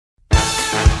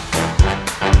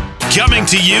Coming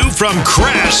to you from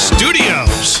Crash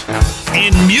Studios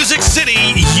in Music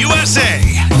City, USA,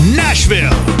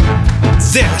 Nashville.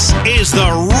 This is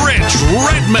the Rich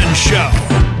Redmond Show.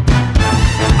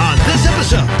 On this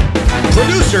episode,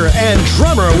 producer and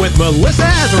drummer with Melissa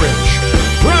Etheridge,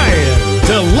 Brian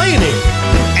Delaney.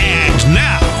 And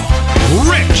now,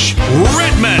 Rich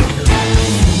Redmond.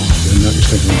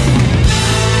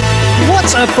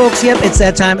 What's up, folks? Yep, it's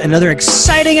that time. Another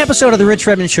exciting episode of the Rich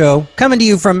Redmond Show coming to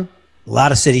you from a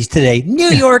lot of cities today. New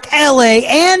York, LA,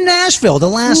 and Nashville. The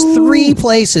last three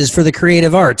places for the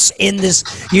creative arts in this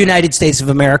United States of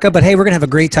America. But hey, we're going to have a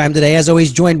great time today. As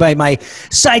always, joined by my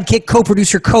sidekick,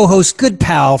 co-producer, co-host, good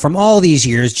pal from all these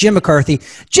years, Jim McCarthy.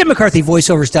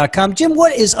 JimMcCarthyVoiceovers.com. Jim,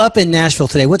 what is up in Nashville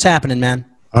today? What's happening, man?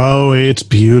 Oh, it's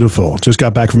beautiful. Just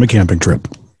got back from a camping trip.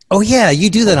 Oh, yeah,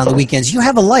 you do that on the weekends. You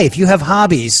have a life. You have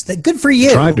hobbies. Good for you.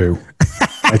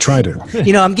 I try to.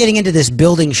 You know, I'm getting into this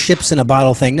building ships in a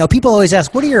bottle thing. No, people always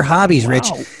ask, what are your hobbies, Rich?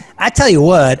 Wow. I tell you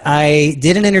what, I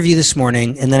did an interview this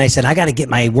morning, and then I said, I got to get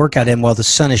my workout in while the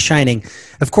sun is shining.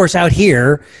 Of course, out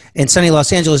here in sunny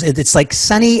Los Angeles, it's like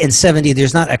sunny and 70.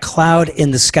 There's not a cloud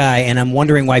in the sky, and I'm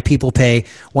wondering why people pay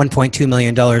 $1.2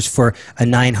 million for a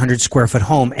 900-square-foot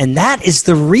home. And that is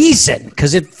the reason,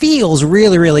 because it feels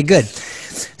really, really good.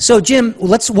 So, Jim,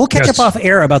 we'll catch up off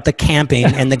air about the camping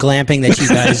and the glamping that you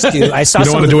guys do. I saw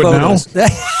some of the photos.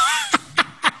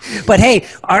 But hey,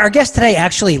 our guest today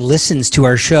actually listens to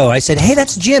our show. I said, hey,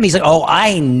 that's Jim. He's like, oh,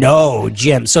 I know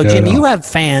Jim. So, Jim, you have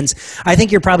fans. I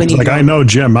think you're probably like, I know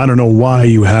Jim. I don't know why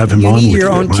you have him on with you. You need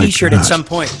your own T-shirt at some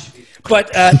point.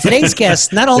 But today's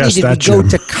guest, not only did we go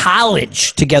to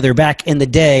college together back in the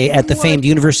day at the famed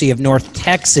University of North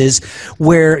Texas,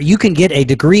 where you can get a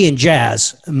degree in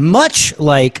jazz, much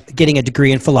like getting a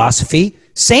degree in philosophy,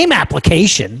 same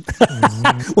application.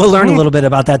 We'll learn a little bit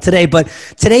about that today. But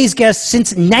today's guest,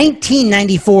 since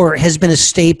 1994, has been a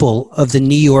staple of the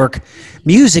New York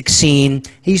music scene.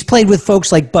 He's played with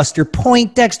folks like Buster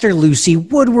Poindexter, Lucy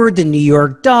Woodward, the New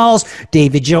York Dolls,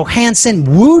 David Johansen,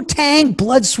 Wu Tang,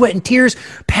 Blood, Sweat, and Tears,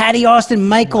 Patti Austin,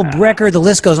 Michael Brecker. The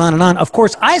list goes on and on. Of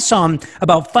course, I saw him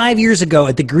about 5 years ago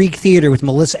at the Greek Theater with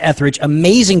Melissa Etheridge.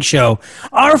 Amazing show.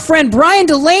 Our friend Brian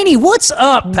Delaney, what's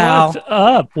up, pal? What's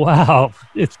up? Wow.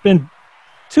 It's been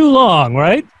too long,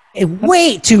 right?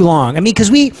 Way too long. I mean,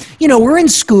 because we're in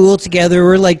school together.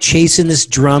 We're like chasing this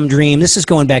drum dream. This is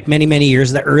going back many, many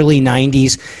years, the early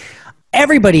 90s.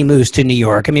 Everybody moves to New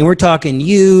York. I mean, we're talking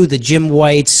you, the Jim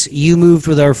Whites. You moved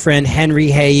with our friend Henry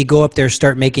Hay. You go up there,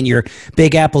 start making your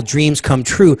Big Apple dreams come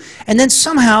true. And then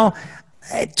somehow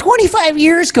 25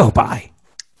 years go by.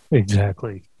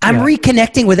 Exactly. I'm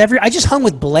reconnecting with I just hung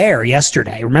with Blair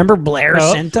yesterday. Remember Blair?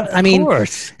 I mean,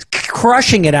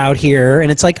 crushing it out here.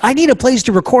 And it's like, I need a place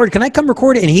to record. Can I come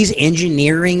record it? And he's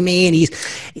engineering me, and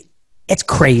it's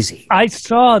crazy. I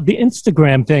saw the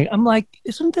Instagram thing. I'm like,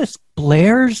 isn't this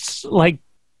Blair's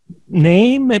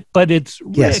name? But it's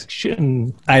Rich.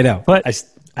 And, I know. But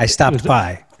I stopped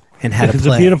by and had a play. It's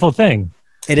a beautiful thing.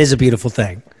 It is a beautiful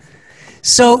thing.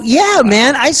 So, yeah,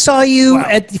 man, I saw you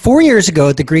 4 years ago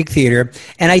at the Greek Theater,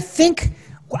 and I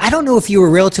don't know if you were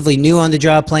relatively new on the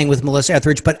job playing with Melissa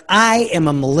Etheridge, but I am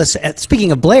a Melissa.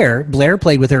 Speaking of Blair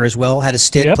played with her as well, had a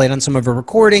stint, played on some of her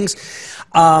recordings.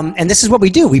 And this is what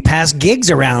we do. We pass gigs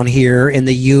around here in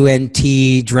the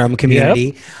UNT drum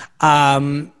community.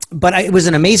 But it was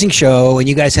an amazing show, and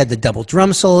you guys had the double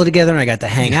drum solo together, and I got to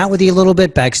hang out with you a little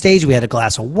bit backstage. We had a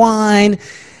glass of wine.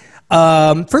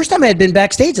 First time I had been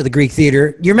backstage at the Greek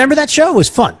Theater. You remember that show? It was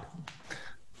fun.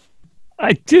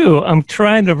 I do. I'm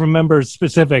trying to remember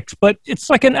specifics, but it's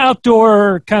like an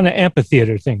outdoor kind of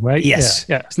amphitheater thing, right? Yes.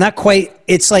 Yeah. It's not quite.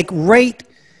 It's like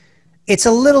it's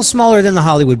a little smaller than the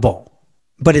Hollywood Bowl,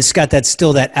 but it's got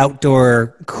still that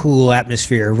outdoor cool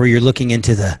atmosphere where you're looking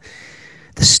into the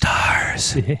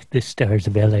stars. The stars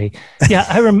of LA. Yeah,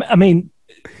 I mean,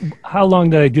 how long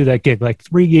did I do that gig? Like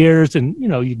 3 years, and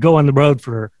you go on the road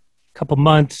for a couple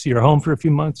months, you're home for a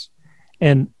few months,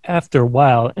 and after a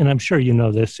while, and I'm sure you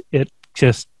know this,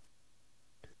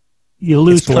 you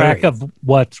lose track of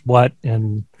what's what.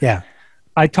 And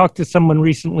I talked to someone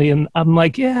recently, and I'm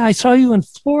like, yeah, I saw you in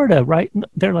Florida, right? And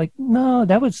they're like, no,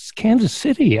 that was Kansas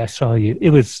City. I saw you.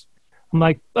 I'm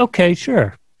like, okay,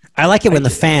 sure. I like it when the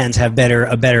fans have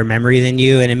a better memory than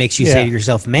you, and it makes you say to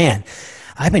yourself, man,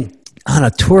 I've been on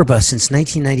a tour bus since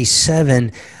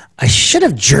 1997. I should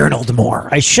have journaled more.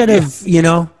 I should have,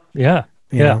 Yeah.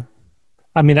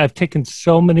 I mean, I've taken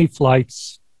so many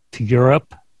flights to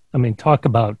Europe. I mean, talk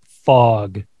about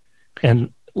fog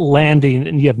and landing,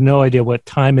 and you have no idea what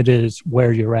time it is,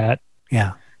 where you're at.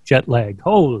 Yeah. Jet lag.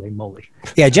 Holy moly.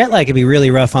 Yeah, jet lag can be really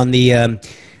rough on the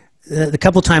the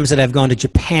couple times that I've gone to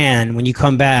Japan, when you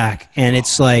come back and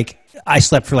it's like I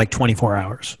slept for like 24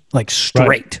 hours, like straight.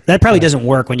 Right. That probably doesn't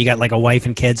work when you got like a wife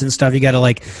and kids and stuff. You got to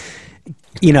like,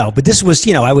 but this was,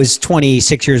 I was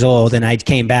 26 years old and I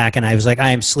came back and I was like, I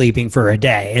am sleeping for a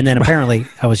day. And then apparently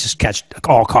I was just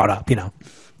all caught up,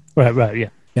 Right. Yeah.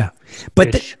 Yeah.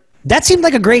 But that seemed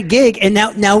like a great gig. And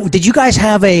now, did you guys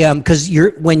have because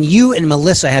when you and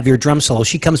Melissa have your drum solo,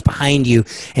 she comes behind you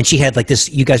and she had like this,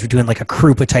 you guys were doing like a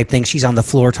Krupa type thing. She's on the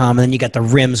floor, Tom, and then you got the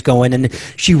rims going and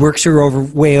she works her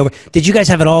way over. Did you guys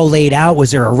have it all laid out? Was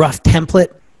there a rough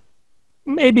template?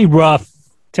 Maybe rough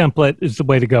template is the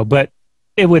way to go, but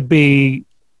it would be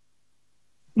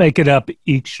make it up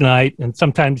each night. And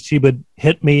sometimes she would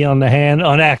hit me on the hand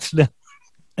on accident.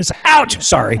 It's ouch.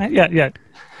 Sorry. Yeah.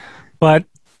 But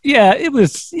yeah, it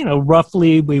was,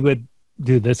 roughly we would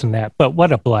do this and that, but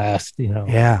what a blast,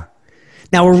 Yeah.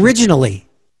 Now, originally,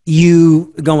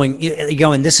 you going,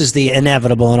 this is the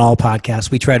inevitable in all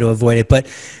podcasts. We try to avoid it, but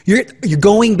you're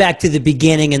going back to the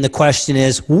beginning, and the question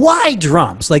is, why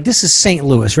drums? Like, this is St.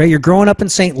 Louis, right? You're growing up in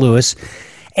St. Louis,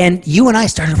 and you and I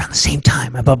started around the same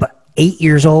time, about 8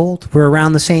 years old. We're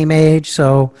around the same age,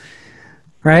 so,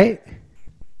 right?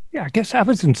 Yeah, I guess I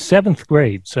was in 7th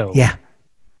grade, so. Yeah.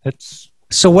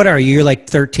 So what are you? You're like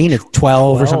 13 or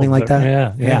 12 or something like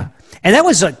that? Yeah. And that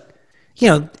was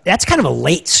that's kind of a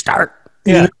late start.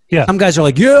 Yeah. Some guys are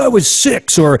like, yeah, I was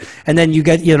 6, and then you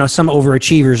get, some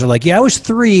overachievers are like, yeah, I was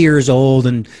 3 years old,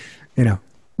 and,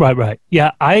 Right.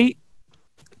 Yeah,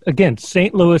 again,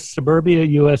 St. Louis, suburbia,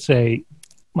 USA,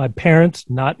 my parents,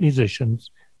 not musicians,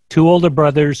 2 older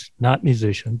brothers, not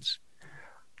musicians.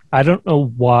 I don't know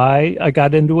why I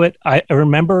got into it. I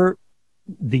remember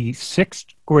the 6th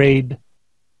grade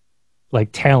like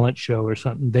talent show or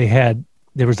something.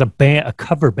 There was a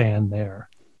cover band there.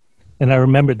 And I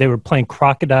remember they were playing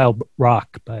Crocodile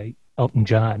Rock by Elton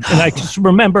John. And I just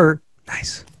remember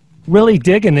really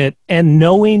digging it and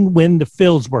knowing when the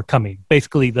fills were coming,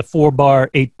 basically the 4-bar,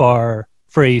 8-bar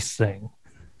phrase thing.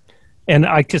 And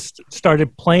I just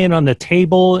started playing on the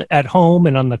table at home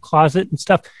and on the closet and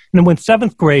stuff. And then when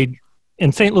 7th grade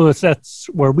in St. Louis, that's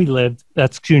where we lived,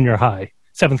 that's junior high,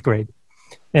 7th grade.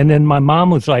 And then my mom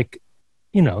was like,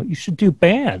 you should do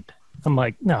band. I'm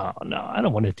like, no, I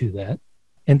don't want to do that.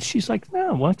 And she's like,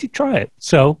 no, why don't you try it?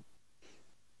 So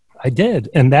I did.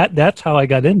 And that's how I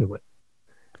got into it.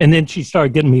 And then she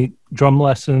started getting me drum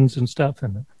lessons and stuff.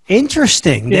 And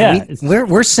interesting. Yeah.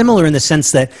 We're similar in the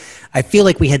sense that I feel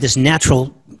like we had this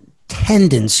natural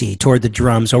tendency toward the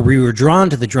drums, or we were drawn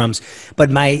to the drums, but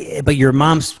your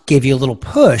mom gave you a little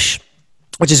push,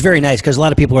 which is very nice, because a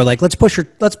lot of people are like, let's push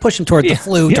them toward the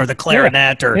flute or the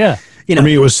clarinet or For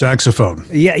me, it was saxophone.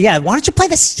 Yeah. Why don't you play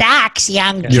the sax,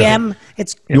 young Jim?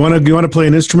 You want to play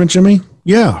an instrument, Jimmy?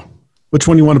 Yeah. Which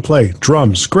one you want to play?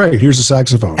 Drums. Great. Here's the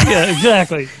saxophone. Yeah,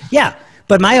 exactly. Yeah.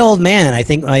 But my old man, I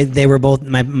think they were both,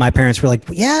 my parents were like,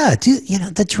 yeah, dude,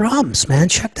 the drums, man,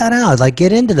 check that out. Like,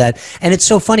 get into that. And it's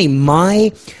so funny.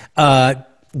 My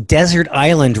Desert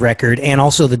Island record, and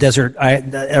also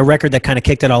a record that kind of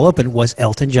kicked it all open, was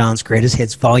Elton John's Greatest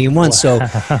Hits Volume 1. Wow. So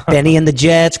Benny and the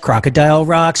Jets, Crocodile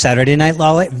Rock, Saturday Night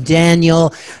Live,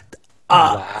 Daniel,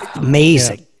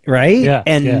 amazing, right? Yeah,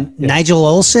 and Nigel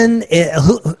Olsson,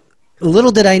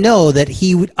 little did I know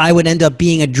that I would end up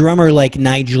being a drummer like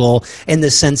Nigel, in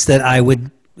the sense that I would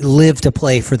live to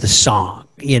play for the song,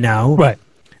 Right.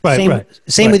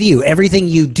 Same with you. Everything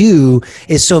you do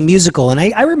is so musical. And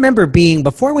I remember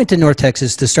before I went to North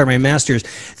Texas to start my master's,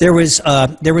 there was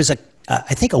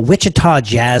I think a Wichita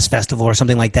Jazz Festival or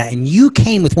something like that. And you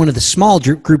came with one of the small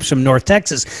groups from North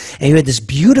Texas, and you had this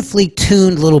beautifully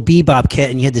tuned little bebop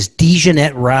kit, and you had this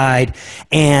Dijonette ride,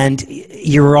 and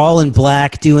you were all in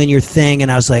black doing your thing.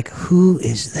 And I was like, who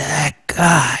is that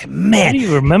guy? Man. How do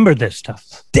you remember this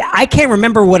stuff? I can't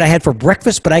remember what I had for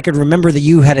breakfast, but I could remember that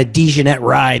you had a Dijonette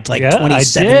ride like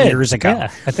 27 years ago.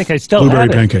 Yeah, I think I still Blueberry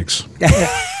have it. pancakes.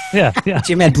 Yeah.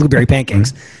 Jim had blueberry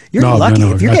pancakes. You're lucky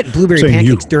if you're getting blueberry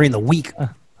pancakes during the week.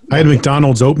 I had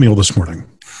McDonald's oatmeal this morning.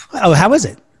 Oh, how is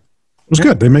it? It was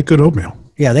good. They make good oatmeal.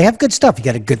 Yeah, they have good stuff. They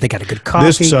got a good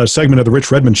coffee. This segment of the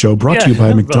Rich Redmond Show brought to you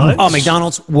by McDonald's. Oh,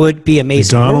 McDonald's would be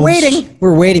amazing.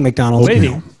 We're waiting, McDonald's.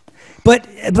 Oatmeal. But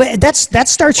that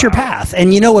starts your path.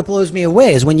 And what blows me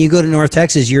away is when you go to North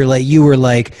Texas, you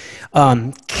were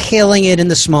killing it in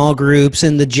the small groups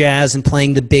and the jazz and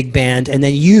playing the big band. And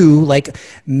then you, like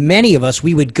many of us,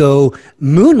 we would go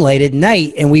moonlight at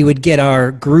night, and we would get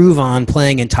our groove on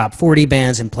playing in top 40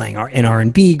 bands and playing in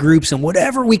R&B groups and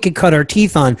whatever we could cut our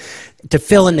teeth on to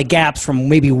fill in the gaps from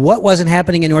maybe what wasn't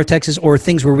happening in North Texas, or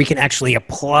things where we can actually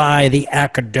apply the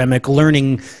academic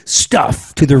learning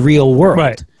stuff to the real world.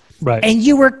 Right. Right. And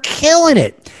you were killing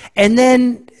it. And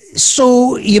then,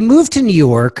 so you moved to New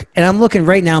York, and I'm looking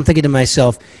right now, I'm thinking to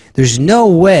myself, there's no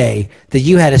way that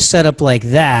you had a setup like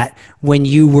that when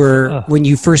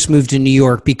you first moved to New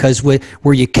York, because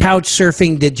were you couch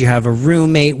surfing? Did you have a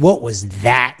roommate? What was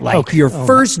that like? Okay. Your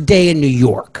first day in New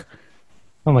York?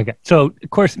 Oh my God. So, of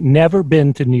course, never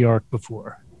been to New York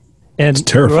before. And it's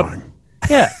terrifying.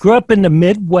 Grew up in the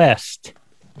Midwest.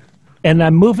 And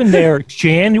I'm moving there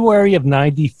January of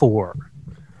 94.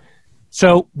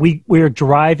 So we were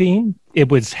driving. It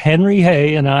was Henry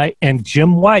Hay and I and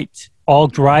Jim White all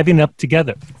driving up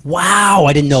together. Wow,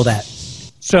 I didn't know that.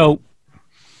 So,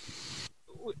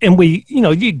 and we,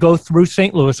 you go through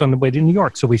St. Louis on the way to New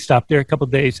York. So we stopped there a couple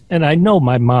of days. And I know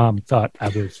my mom thought I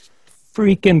was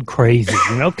freaking crazy,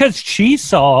 because she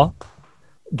saw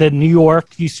the New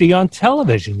York you see on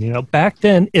television. Back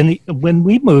then, when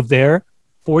we moved there,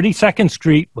 42nd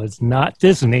Street was not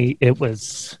Disney. It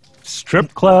was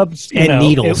strip clubs. And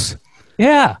needles.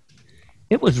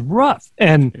 It was rough.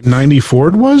 And 94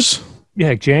 it was?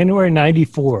 Yeah, January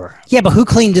 94. Yeah, but who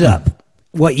cleaned it up?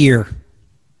 What year?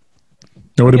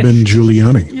 That would have been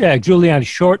Giuliani. Yeah, Giuliani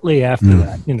shortly after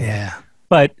that. Yeah.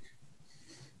 But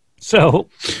so...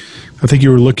 I think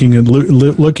you were living in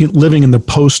the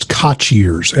post-Koch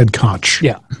years, Ed Koch.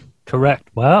 Yeah, correct.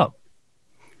 Wow.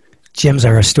 Jim's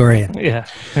our historian. Yeah,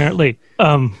 apparently.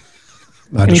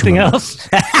 Anything else?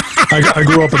 I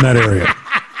grew up in that area.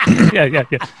 Yeah.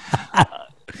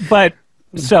 But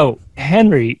so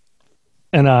Henry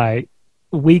and I,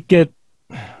 we get,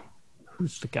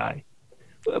 who's the guy?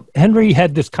 Henry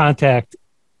had this contact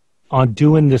on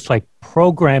doing this like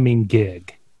programming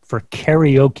gig for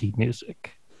karaoke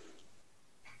music,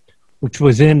 which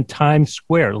was in Times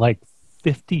Square, like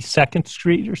 52nd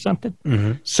Street or something.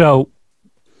 Mm-hmm. So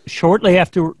shortly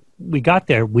after we got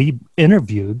there, we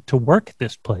interviewed to work at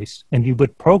this place, and you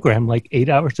would program like 8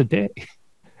 hours a day.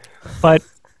 But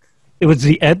it was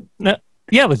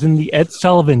it was in the Ed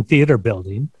Sullivan Theater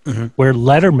building, mm-hmm. where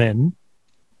Letterman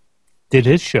did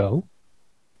his show.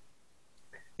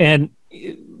 And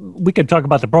we could talk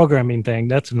about the programming thing.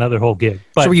 That's another whole gig.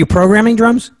 But, so were you programming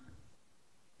drums?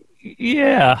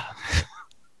 Yeah.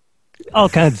 All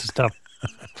kinds of stuff.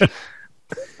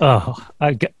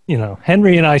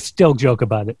 Henry and I still joke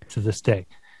about it to this day.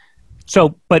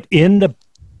 So, but in the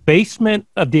basement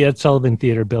of the Ed Sullivan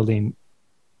Theater building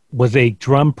was a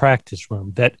drum practice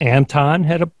room that Anton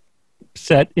had a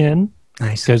set in.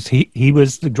 Nice. Because he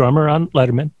was the drummer on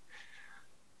Letterman.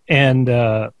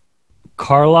 And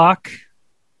Carlock,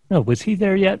 no, was he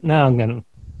there yet? No, I'm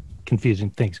confusing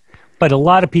things. But a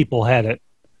lot of people had it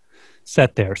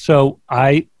set there. So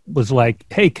I was like,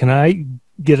 hey, can I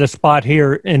get a spot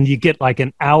here? And you get like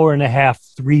an hour and a half,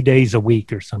 3 days a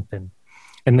week or something.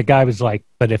 And the guy was like,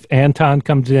 but if Anton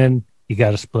comes in, you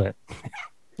got to split.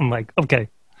 I'm like, okay.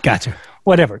 Gotcha.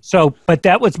 Whatever. So, but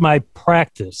that was my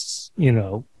practice,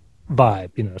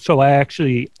 vibe, So I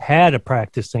actually had a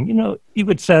practice thing. You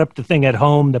would set up the thing at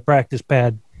home, the practice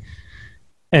pad,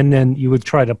 and then you would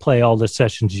try to play all the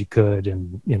sessions you could,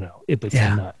 and it was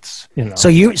nuts.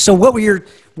 So what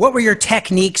were your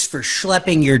techniques for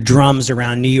schlepping your drums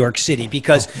around New York City?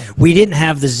 Because we didn't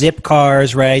have the zip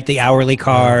cars, right? The hourly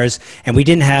cars, and we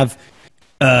didn't have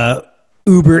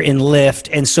Uber and Lyft,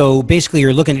 and so basically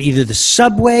you're looking at either the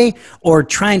subway or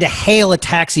trying to hail a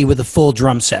taxi with a full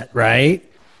drum set, right?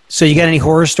 So you got any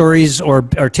horror stories or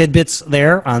tidbits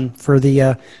there for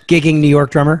the gigging New York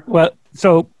drummer? Well,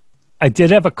 so I did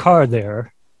have a car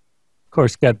there. Of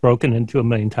course, got broken into a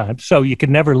million times, so you could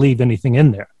never leave anything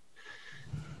in there.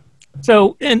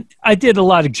 So, and I did a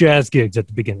lot of jazz gigs at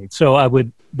the beginning, so I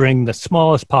would bring the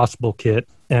smallest possible kit,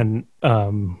 and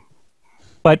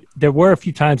but there were a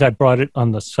few times I brought it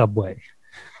on the subway.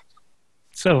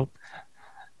 So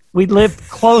we lived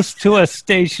close to a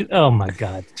station. Oh my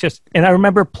God. And I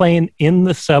remember playing in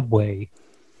the subway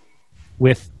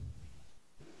with,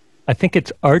 I think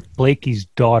it's Art Blakey's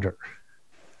daughter.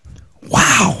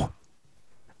 Wow.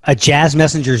 A jazz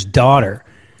messenger's daughter.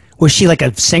 Was she like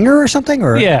a singer or something?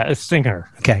 Or yeah, a singer.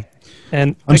 Okay.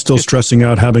 And I'm still stressing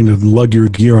out having to lug your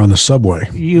gear on the subway.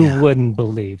 You wouldn't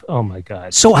believe. Oh my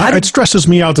God. So it stresses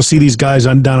me out to see these guys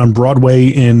down on Broadway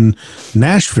in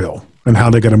Nashville and how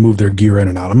they got to move their gear in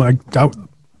and out. I'm like,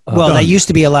 that used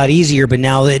to be a lot easier, but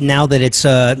now that it's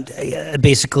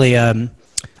basically a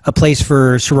place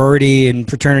for sorority and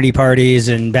fraternity parties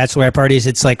and bachelorette parties,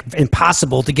 it's like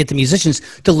impossible to get the musicians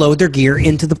to load their gear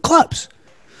into the clubs.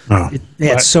 Oh.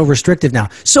 It's so restrictive now.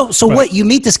 So what? You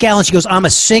meet this gal and she goes, "I'm a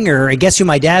singer, and guess who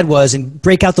my dad was?" And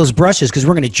break out those brushes because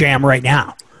we're going to jam right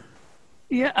now.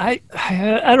 Yeah, I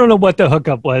don't know what the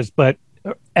hookup was, but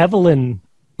Evelyn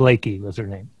Blakey was her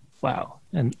name. wow.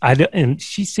 And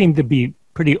she seemed to be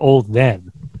pretty old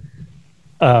then.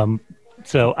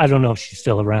 So I don't know if she's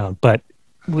still around, but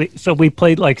we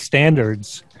played like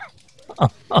standards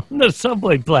on the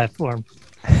subway platform.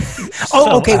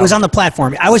 Oh, okay. It was on the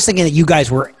platform. I was thinking that you guys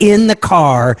were in the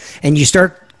car and you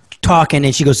start talking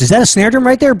and she goes, "Is that a snare drum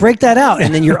right there? Break that out."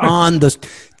 And then you're on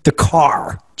the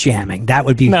car jamming. That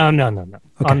would be no. Okay.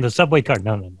 On the subway car.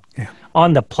 No. Yeah.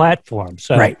 On the platform.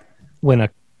 So right. When a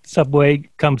subway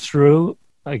comes through,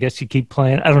 I guess you keep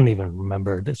playing. I don't even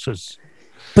remember. This was.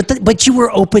 But you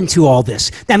were open to all this.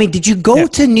 I mean, did you go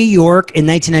to New York in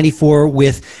 1994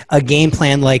 with a game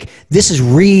plan like, this is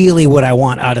really what I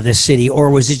want out of this city? Or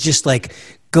was it just like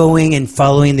going and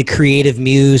following the creative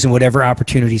muse and whatever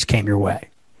opportunities came your way?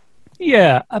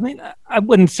 Yeah. I mean, I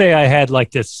wouldn't say I had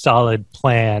like this solid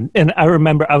plan. And I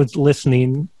remember I was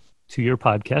listening to your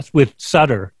podcast with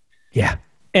Sutter. Yeah.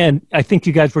 And I think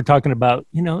you guys were talking about,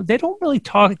 they don't really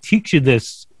teach you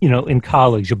this, in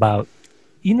college about,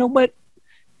 what?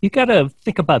 You got to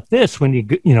think about this when you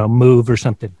move or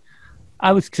something.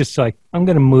 I was just like, I'm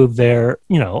going to move there.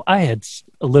 I had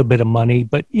a little bit of money,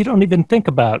 but you don't even think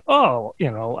about,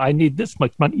 I need this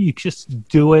much money. You just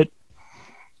do it.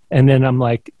 And then I'm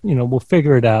like, we'll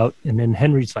figure it out. And then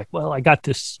Henry's like, well, I got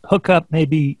this hookup.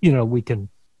 Maybe, we can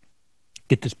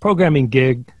get this programming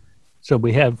gig. So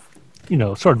we have,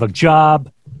 sort of a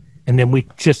job. And then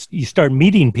you start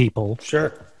meeting people.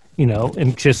 Sure.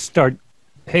 And just start,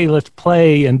 hey, let's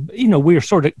play. And, we were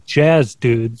sort of jazz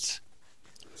dudes.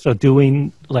 So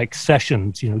doing like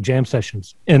sessions, jam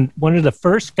sessions. And one of the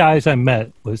first guys I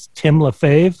met was Tim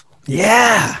LaFave.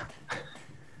 Yeah.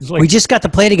 We just got to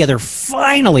play together.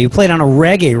 Finally, we played on a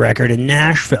reggae record in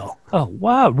Nashville. Oh,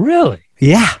 wow. Really?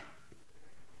 Yeah.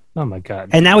 Oh, my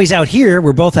God. And now he's out here.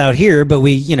 We're both out here, but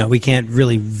we can't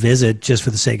really visit just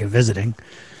for the sake of visiting.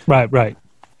 Right.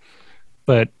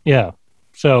 But, yeah.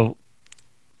 So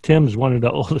Tim's one of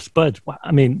the oldest buds.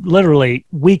 I mean, literally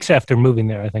weeks after moving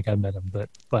there, I think I met him. But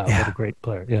wow, What a great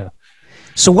player! Yeah.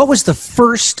 So, what was the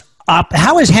first?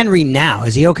 How is Henry now?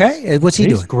 Is he okay? What's he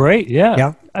doing? He's great. Yeah.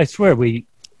 Yeah. I swear we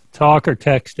talk or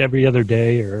text every other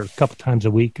day or a couple times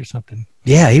a week or something.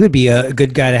 Yeah, he would be a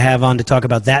good guy to have on to talk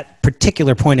about that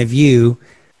particular point of view.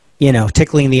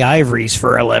 Tickling the ivories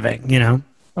for a living.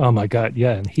 Oh my God!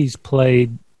 Yeah, and he's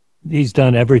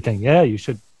done everything. Yeah, you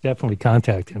should definitely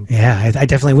contact him. Yeah, I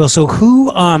definitely will. So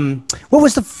what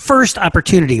was the first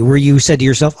opportunity where you said to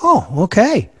yourself, oh,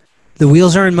 okay, the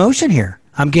wheels are in motion here.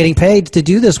 I'm getting paid to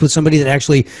do this with somebody that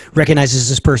actually recognizes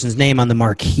this person's name on the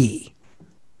marquee?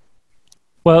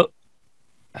 Well,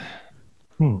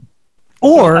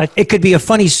 Or it could be a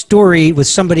funny story with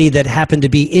somebody that happened to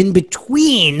be in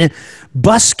between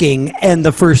busking and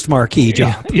the first marquee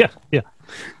job. Yeah.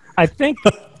 I think,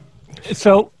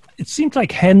 so it seems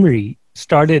like Henry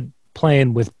started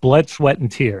playing with Blood, Sweat,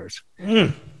 and Tears.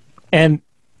 And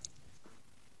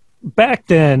back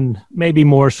then, maybe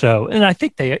more so, and I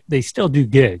think they still do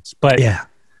gigs, but yeah,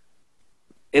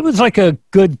 it was like a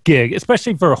good gig,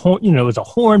 especially for a horn, it was a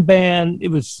horn band. It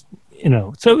was,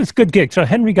 so it was a good gig. So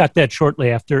Henry got that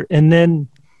shortly after, and then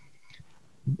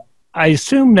I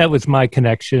assume that was my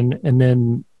connection. And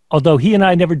then, although he and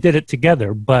I never did it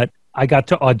together, but I got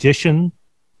to audition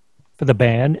for the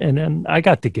band, and then I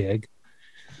got the gig.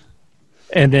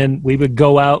 And then we would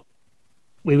go out,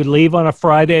 we would leave on a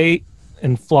Friday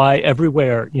and fly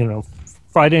everywhere,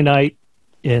 Friday night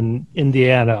in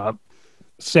Indiana,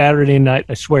 Saturday night,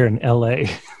 I swear, in LA,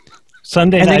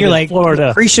 Sunday and night then you're in like,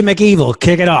 Florida. Cretia McEvil,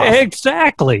 kick it off.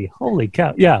 Exactly. Holy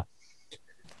cow. Yeah.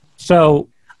 So,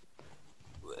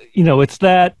 it's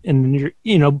that, and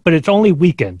but it's only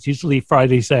weekends, usually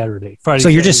Friday, Saturday. So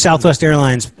you're just Southwest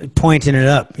Airlines pointing it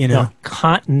up, No,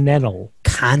 Continental.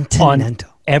 On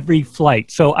every flight.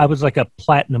 So I was like a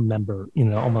platinum member,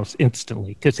 almost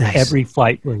instantly, because every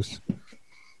flight was,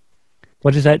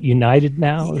 what is that, United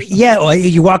now? Yeah, well,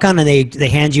 you walk on and they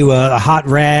hand you a hot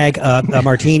rag, a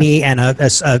martini, and a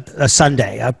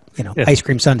sundae, Yes. ice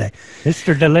cream sundae.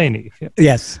 Mr. Delaney.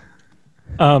 Yes.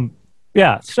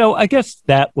 Yeah, so I guess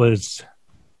that was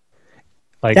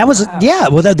like... That was, yeah,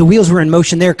 well, the wheels were in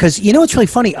motion there, because, it's really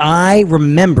funny. I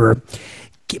remember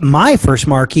my first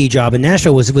marquee job in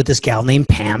Nashville was with this gal named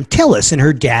Pam Tillis, and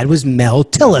her dad was Mel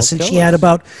Tillis, and she had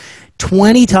about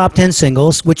 20 top 10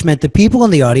 singles, which meant the people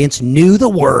in the audience knew the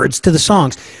words to the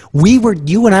songs.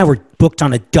 You and I were booked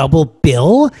on a double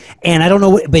bill, and I don't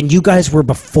know, but you guys were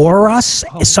before us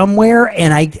somewhere,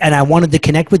 and I wanted to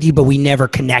connect with you, but we never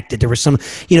connected. There was some,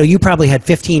 you probably had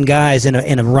 15 guys in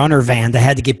a runner van that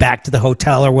had to get back to the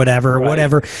hotel or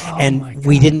whatever, and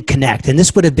we didn't connect. And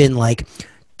this would have been like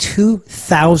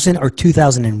 2000 or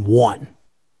 2001.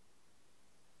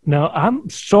 No, I'm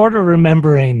sort of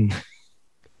remembering.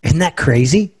 Isn't that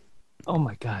crazy? Oh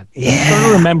my God. Yeah. I'm sort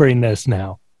of remembering this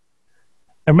now.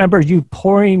 I remember you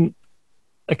pouring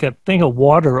like a thing of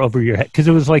water over your head because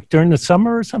it was like during the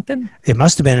summer or something. It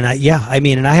must have been. And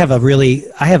I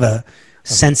have a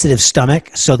sensitive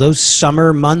stomach. So those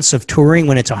summer months of touring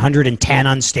when it's 110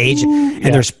 on stage and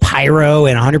there's pyro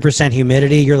and 100%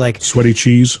 humidity, you're like sweaty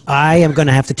cheese. I am going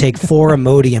to have to take 4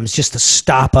 Imodiums just to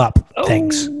stop up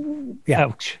things. Yeah.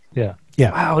 Ouch. Yeah.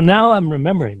 Yeah. Wow. Now I'm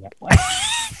remembering that. Wow.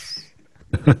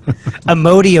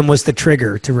 Imodium was the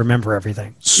trigger to remember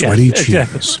everything. Sweaty cheese.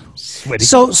 Exactly. Sweaty.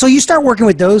 So you start working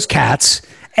with those cats,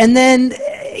 and then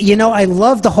I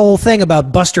love the whole thing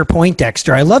about Buster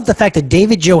Poindexter. I love the fact that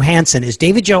David Johansen,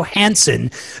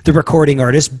 the recording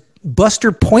artist,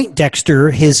 Buster Poindexter,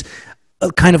 his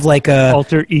kind of like a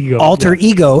alter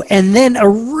ego, and then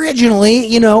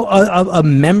originally,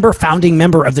 a founding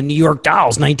member of the New York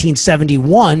Dolls,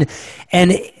 1971,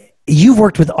 and you've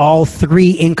worked with all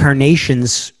 3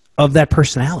 incarnations of that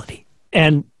personality.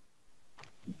 And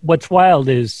what's wild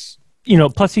is,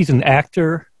 plus he's an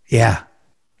actor. Yeah.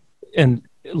 And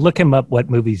look him up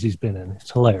what movies he's been in.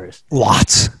 It's hilarious.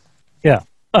 Lots. Yeah.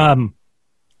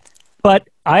 But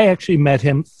I actually met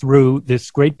him through this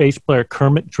great bass player,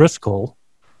 Kermit Driscoll,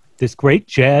 this great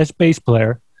jazz bass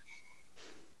player,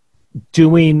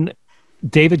 doing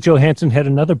David Johansen had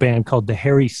another band called the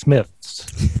Harry Smiths.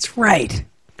 That's right.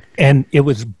 And it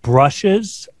was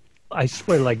brushes, I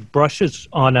swear, like brushes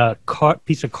on a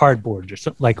piece of cardboard or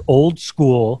something, like old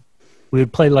school. We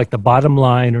would play like the Bottom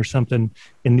Line or something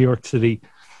in New York City.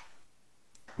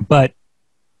 But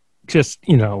just,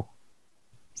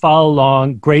 follow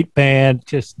along, great band,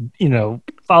 just,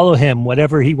 follow him,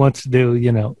 whatever he wants to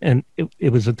do, and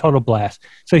it was a total blast.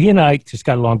 So he and I just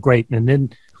got along great. And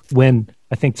then when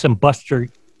I think some Buster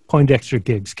Poindexter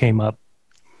gigs came up,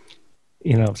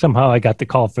 somehow I got the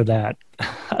call for that.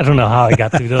 I don't know how I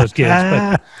got through those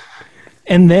gigs.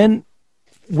 And then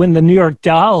when the New York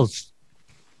Dolls,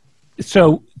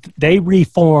 so they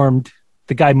reformed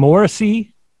the guy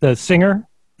Morrissey, the singer,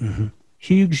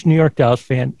 huge New York Dolls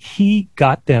fan. He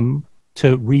got them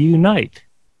to reunite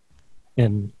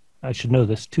in, I should know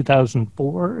this,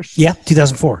 2004? Yeah,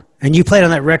 2004. And you played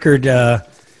on that record,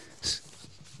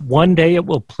 One Day It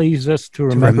Will Please Us to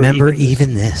Remember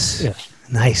Even This. Yes.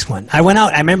 Nice one. I went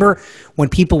out. I remember when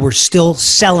people were still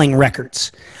selling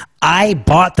records. I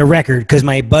bought the record because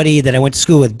my buddy that I went to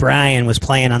school with, Brian, was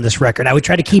playing on this record. I would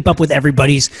try to keep up with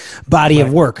everybody's body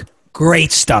of work.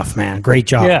 Great stuff, man. Great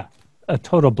job. Yeah, a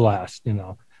total blast,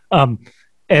 But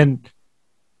it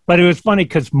was funny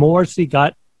because Morrissey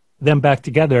got them back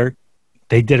together.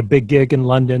 They did a big gig in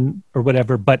London or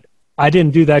whatever, but I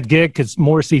didn't do that gig because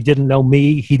Morrissey didn't know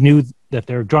me. He knew that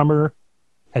their drummer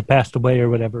had passed away or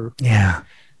whatever. Yeah.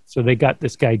 So they got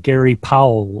this guy, Gary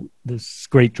Powell, this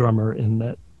great drummer in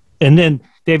that. And then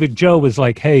David Joe was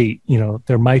like, hey,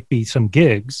 there might be some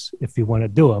gigs if you want to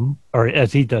do them. Or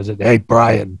as he does it, hey,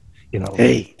 Brian,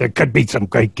 hey, there could be some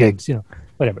great gigs,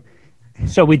 whatever.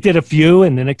 So we did a few,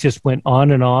 and then it just went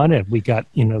on, and we got,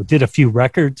 did a few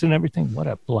records and everything. What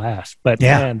a blast. But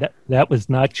man, that was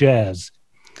not jazz.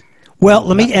 Well,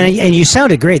 and you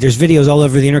sounded great. There's videos all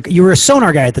over the internet. You were a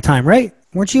Sonar guy at the time, right?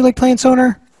 Weren't you playing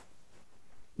Sonar?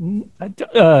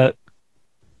 DW,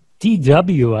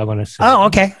 I want to say. Oh,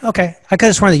 okay. I could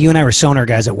have sworn that you and I were Sonar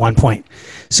guys at one point.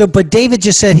 So, but David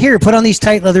just said, here, put on these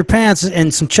tight leather pants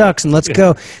and some chucks and let's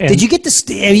go. Did you get this?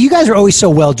 You guys are always so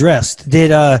well dressed. Did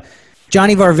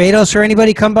Johnny Varvatos or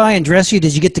anybody come by and dress you?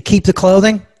 Did you get to keep the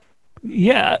clothing?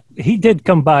 Yeah, he did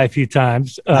come by a few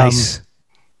times. Nice.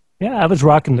 Yeah, I was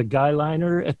rocking the guy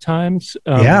liner at times.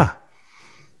 Yeah.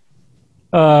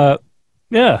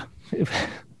 Yeah, it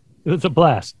was a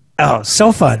blast. Oh,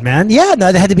 so fun, man. Yeah,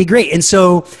 no, that had to be great. And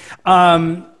so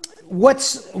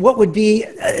what would be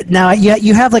now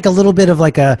you have like a little bit of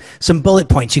like some bullet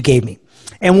points you gave me.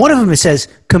 And one of them, it says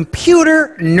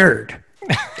computer nerd.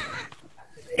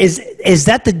 Is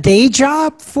that the day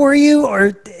job for you,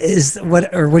 or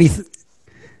what do you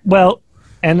Well,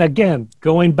 and again,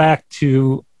 going back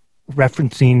to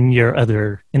referencing your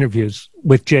other interviews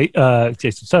with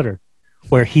Jason Sutter,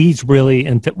 where he's really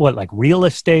into like real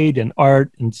estate and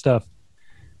art and stuff.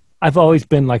 I've always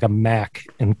been like a Mac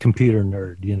and computer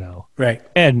nerd, Right.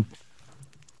 And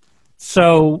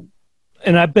so,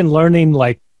 and I've been learning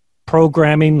like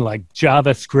programming, like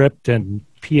JavaScript and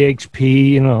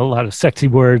PHP, a lot of sexy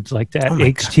words like that,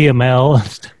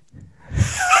 HTML.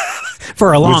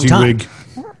 For a long time.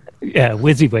 Yeah,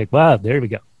 WYSIWYG. Wow, there we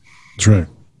go. That's right.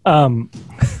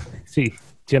 See,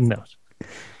 Jim knows.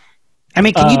 I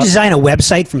mean, can you design a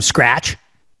website from scratch?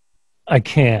 I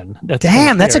can.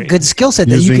 Damn, that's a good skill set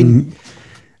that you can.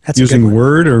 That's using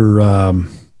Word or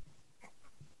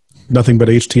nothing but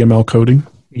HTML coding.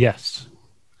 Yes.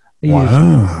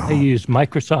 I use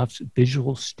Microsoft's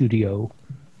Visual Studio.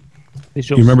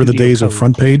 You remember the days of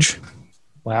Front Page?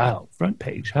 Wow, Front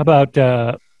Page. How about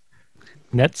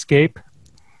Netscape?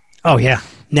 Oh yeah,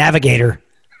 Navigator.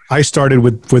 I started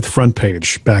with Front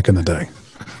Page back in the day.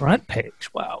 Front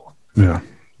Page, wow. Yeah,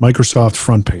 Microsoft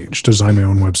Front Page. Design my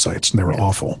own websites, and they were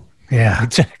awful. Yeah,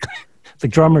 exactly. The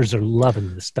drummers are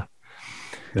loving this stuff.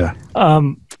 Yeah.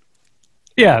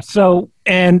 Yeah. So,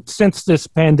 and since this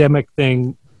pandemic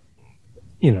thing,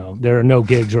 there are no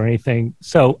gigs or anything.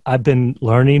 So I've been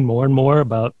learning more and more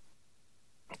about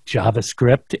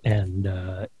JavaScript and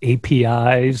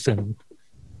APIs and.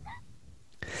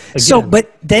 Again, so,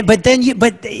 but then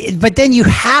you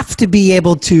have to be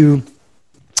able to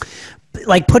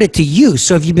like put it to use.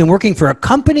 So, have you been working for a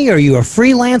company? Or are you a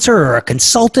freelancer or a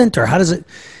consultant, or how does it?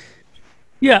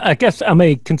 Yeah, I guess I'm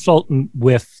a consultant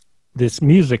with this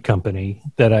music company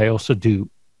that I also do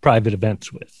private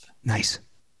events with. Nice.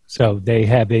 So they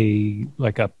have a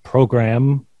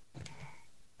program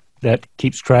that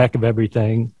keeps track of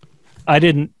everything. I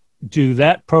didn't do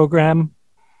that program,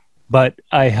 but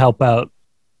I help out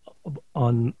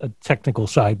on a technical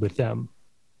side with them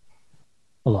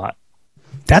a lot.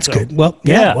 That's good. Well,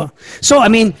 yeah. Well, so, I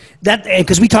mean, that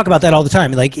because we talk about that all the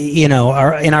time. Like,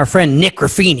 our friend Nick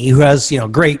Raffini, who has,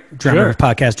 great drummer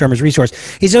podcast, Drummer's Resource,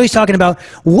 he's always talking about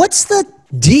what's the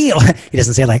deal. He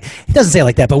doesn't say it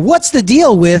like that, but what's the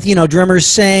deal with, drummers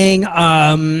saying,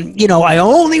 I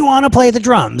only want to play the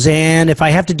drums, and if I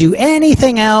have to do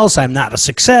anything else, I'm not a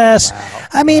success. Wow.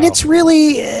 I mean, it's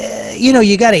really,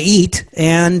 you got to eat,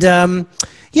 and,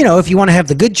 if you want to have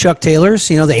the good Chuck Taylors,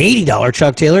 the $80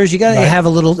 Chuck Taylors, you got to have a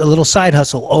little side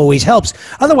hustle. Always helps.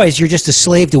 Otherwise, you're just a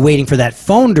slave to waiting for that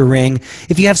phone to ring.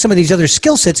 If you have some of these other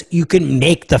skill sets, you can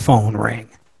make the phone ring.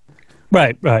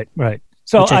 Right.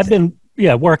 So I've been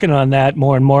working on that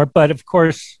more and more. But of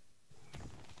course,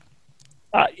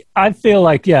 I feel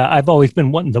like I've always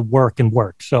been wanting to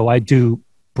work. So I do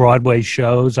Broadway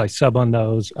shows. I sub on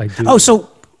those. I do. Oh, so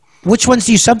which ones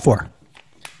do you sub for?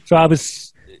 So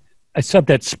I subbed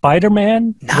at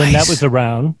Spider-Man when that was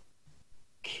around.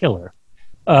 Killer.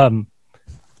 I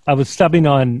was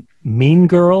subbing on Mean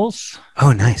Girls.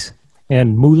 Oh, nice.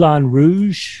 And Moulin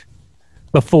Rouge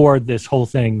before this whole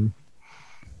thing,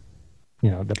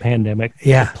 the pandemic,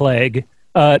 the plague.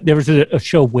 There was a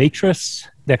show, Waitress,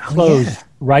 that closed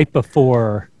right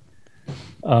before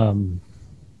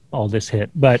all this hit.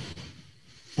 But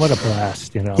what a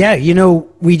blast, Yeah,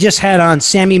 we just had on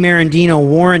Sammy Marandino,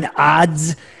 Warren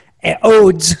Odes,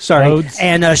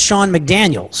 and Sean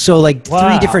McDaniel. So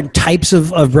three different types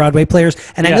of Broadway players.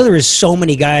 And I know there is so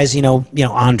many guys,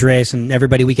 Andres and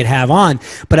everybody we could have on.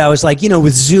 But I was like,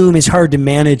 with Zoom, it's hard to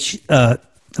manage the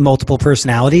multiple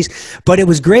personalities. But it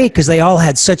was great because they all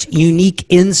had such unique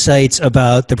insights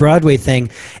about the Broadway thing.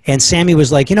 And Sammy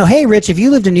was like, hey, Rich, if you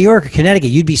lived in New York or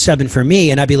Connecticut, you'd be subbing for me.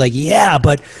 And I'd be like, yeah,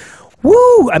 but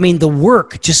woo! I mean, the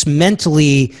work just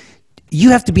mentally...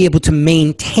 You have to be able to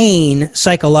maintain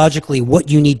psychologically what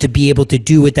you need to be able to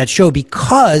do with that show,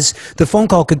 because the phone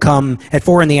call could come at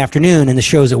 4 p.m. and the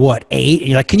show's at 8? And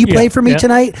you're like, can you play for me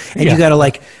tonight? And you got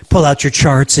to pull out your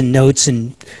charts and notes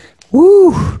and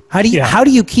woo. How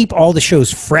do you keep all the shows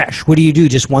fresh? What do you do?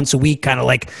 Just once a week, kind of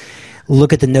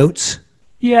look at the notes?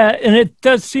 Yeah. And it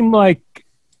does seem like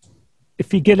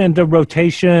if you get into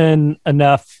rotation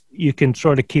enough, you can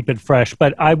sort of keep it fresh.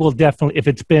 But I will definitely, if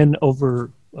it's been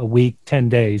over a week, 10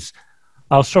 days,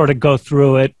 I'll sort of go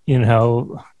through it,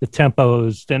 the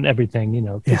tempos and everything,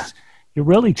 because you're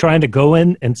really trying to go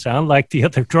in and sound like the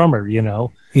other drummer,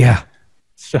 Yeah.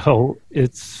 So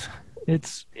it's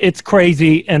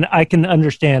crazy. And I can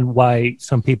understand why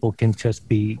some people can just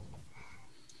be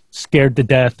scared to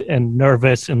death and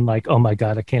nervous and oh my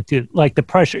God, I can't do it. Like the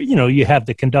pressure, you have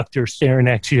the conductor staring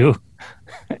at you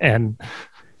and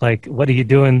what are you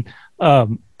doing?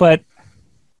 But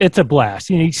it's a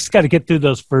blast. You just got to get through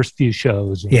those first few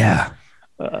shows. Because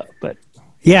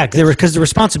the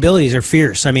responsibilities are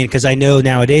fierce. I mean, because I know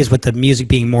nowadays with the music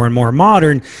being more and more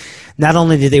modern, not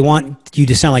only do they want you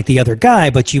to sound like the other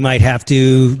guy, but you might have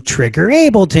to trigger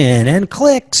Ableton and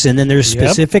clicks, and then there's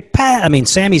specific pad. I mean,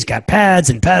 Sammy's got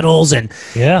pads and pedals, and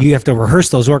you have to rehearse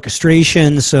those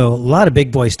orchestrations. So a lot of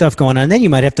big boy stuff going on. Then you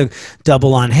might have to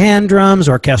double on hand drums,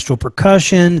 orchestral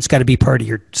percussion. It's got to be part of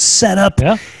your setup.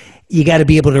 Yeah. You got to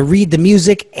be able to read the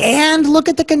music and look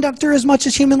at the conductor as much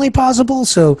as humanly possible.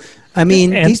 So, I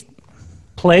mean,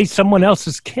 play someone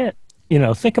else's kit.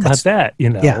 Think about that.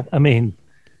 I mean,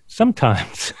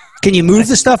 sometimes. Can you move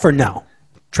the stuff or no?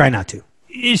 Try not to.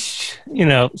 Ish,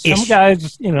 some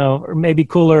guys, are maybe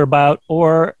cooler about,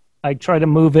 or I try to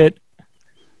move it,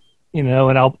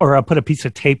 and I'll put a piece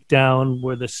of tape down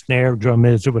where the snare drum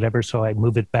is or whatever, so I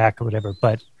move it back or whatever.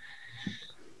 But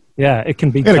yeah, it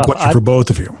can be. I got a question for both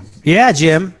of you. Yeah,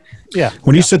 Jim. Yeah.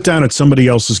 When you sit down at somebody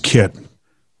else's kit,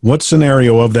 what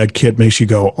scenario of that kit makes you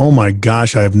go, "Oh my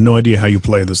gosh, I have no idea how you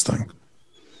play this thing"?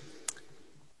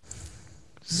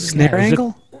 Snare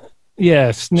angle?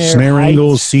 Yeah, snare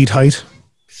angle, seat height.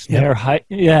 Snare height,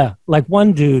 yeah. Like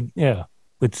one dude,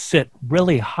 would sit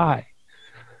really high.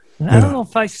 And I don't know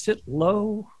if I sit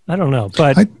low. I don't know,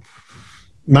 but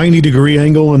 90-degree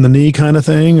angle in the knee kind of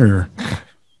thing, or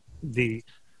the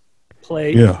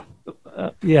play. Yeah,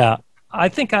 yeah. I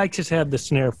think I just have the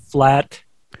snare flat.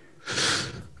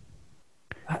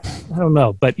 I don't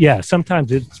know, but yeah,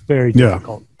 sometimes it's very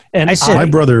difficult. And I said, my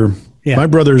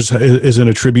brother's is in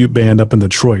a tribute band up in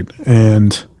Detroit,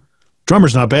 and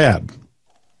drummer's not bad.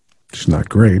 He's not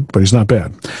great, but he's not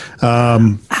bad.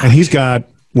 And he's got,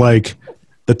 like,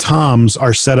 the toms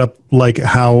are set up like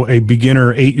how a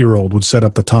beginner 8-year-old would set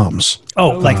up the toms.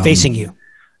 Oh, like facing you.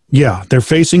 Yeah, they're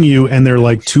facing you, and they're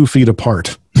like 2 feet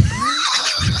apart.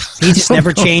 He just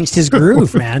never changed his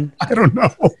groove, man. I don't know.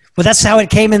 Well, that's how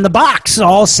it came in the box,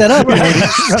 all set up.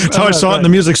 That's how I saw it in the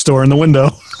music store in the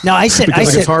window. No, I sit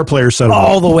guitar player set it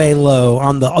all the way low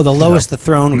on the lowest the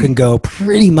throne can go,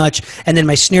 pretty much. And then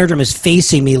my snare drum is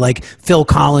facing me like Phil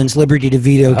Collins, Liberty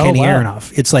DeVito, Kenny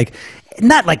Aronoff. It's like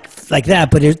not like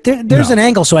that, but there's an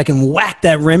angle so I can whack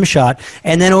that rim shot.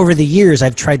 And then over the years,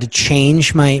 I've tried to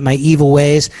change my evil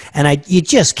ways, and you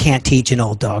just can't teach an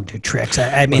old dog new tricks.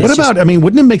 I mean,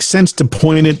 wouldn't it make sense to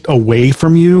point it away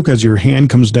from you because your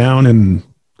hand comes down and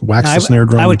whacks the snare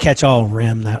drum? I would catch all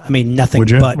rim. Nothing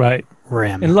but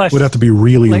rim. Unless, would have to be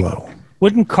really low.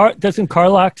 Doesn't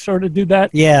Carlock sort of do that?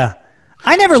 Yeah.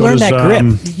 I never learned that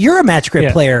grip. You're a match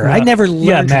grip player. I never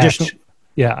learned traditional.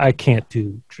 Yeah, I can't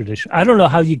do traditional. I don't know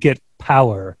how you get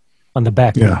power on the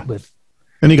back with.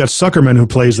 And you got Suckerman who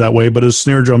plays that way, but his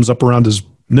snare drum's up around his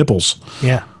nipples.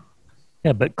 Yeah.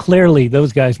 Yeah, but clearly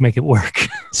those guys make it work.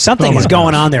 Something is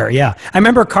going on there, yeah. I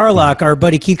remember Carlock, our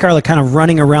buddy Keith Carlock, kind of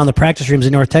running around the practice rooms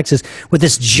in North Texas with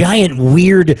this giant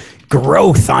weird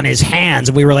growth on his hands.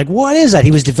 And we were like, what is that? He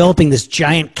was developing this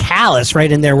giant callus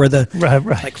right in there where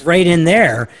right in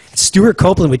there. Stuart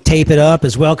Copeland would tape it up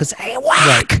as well because, hey,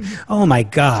 whack! Right. Oh, my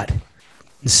God.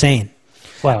 Insane.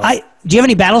 Wow. Do you have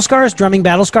any battle scars, drumming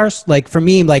battle scars? Like for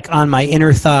me, like on my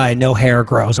inner thigh, no hair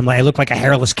grows. I look like a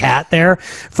hairless cat there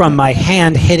from my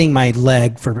hand hitting my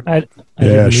leg. That's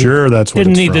what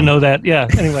didn't need to know that. Yeah.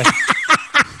 Anyway,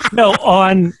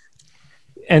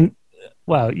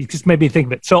 you just made me think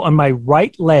of it. So on my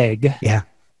right leg,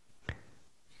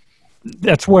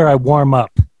 that's where I warm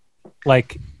up.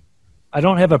 Like I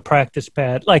don't have a practice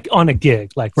pad, like on a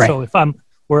gig. So if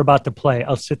we're about to play,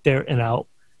 I'll sit there and I'll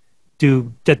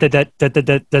do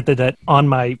on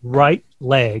my right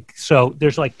leg. So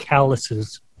there's like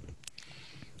calluses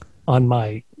on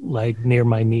my leg near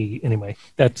my knee. Anyway,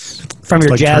 that's from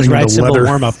your jazz ride cymbal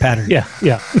warm-up pattern. Yeah.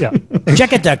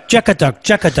 Check it duck, check it duck,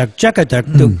 check it duck, check it duck,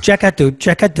 check it do,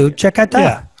 check it do, check it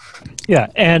duck. Yeah.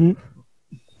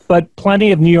 But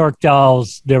plenty of New York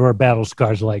Dolls, there were battle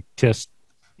scars like just,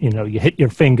 you hit your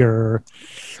finger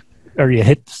or you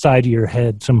hit the side of your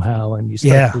head somehow and you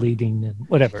start bleeding and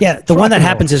whatever. Yeah, the one that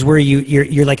happens is where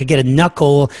you're like get a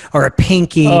knuckle or a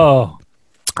pinky on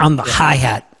the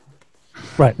hi-hat.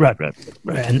 Right.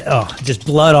 And just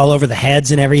blood all over the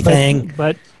heads and everything.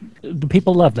 But the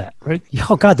people love that, right?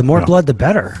 Oh, God, the more blood, the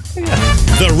better.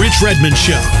 The Rich Redmond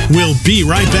Show will be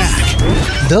right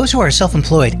back. Those who are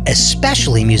self-employed,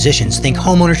 especially musicians, think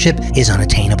homeownership is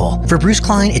unattainable. For Bruce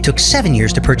Klein, it took 7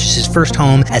 years to purchase his first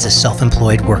home as a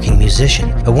self-employed working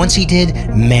musician. But once he did,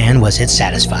 man, was it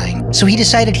satisfying. So he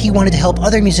decided he wanted to help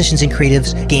other musicians and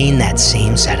creatives gain that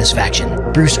same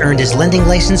satisfaction. Bruce earned his lending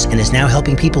license and is now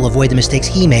helping people avoid the mistakes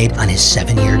he made on his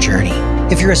 7-year journey.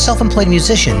 If you're a self-employed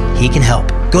musician, he can help.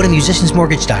 Go to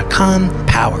musiciansmortgage.com,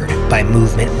 powered by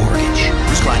Movement Mortgage.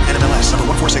 Bruce Klein, NMLS,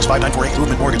 number 1465948.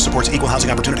 Movement Mortgage supports equal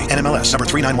housing opportunity. NMLS, number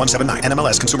 39179.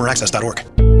 NMLS, consumeraccess.org.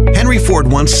 Henry Ford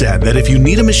once said that if you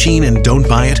need a machine and don't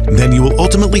buy it, then you will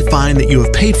ultimately find that you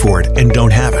have paid for it and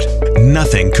don't have it.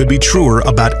 Nothing could be truer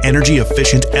about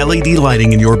energy-efficient LED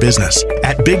lighting in your business.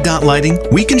 At Big Dot Lighting,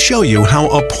 we can show you how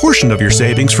a portion of your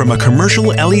savings from a commercial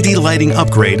LED lighting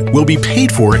upgrade will be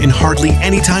paid for in hardly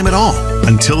any time at all.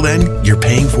 Until then, you're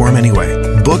paying for them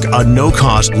anyway. Book a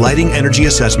no-cost lighting energy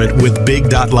assessment with Big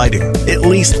Dot Lighting. At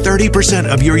least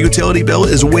 30% of your utility bill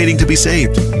is waiting to be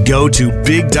saved. Go to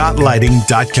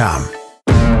bigdotlighting.com.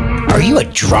 Are Are you a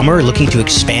drummer looking to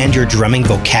expand your drumming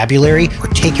vocabulary or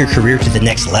take your career to the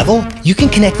next level? You can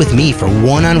connect with me for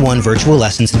one-on-one virtual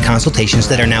lessons and consultations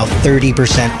that are now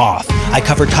 30% off. I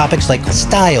cover topics like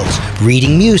styles,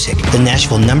 reading music, the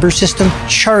Nashville number system,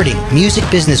 charting, music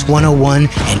business 101,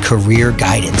 and career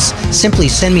guidance. Simply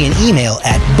send me an email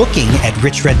at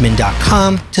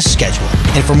booking@richredmond.com to schedule.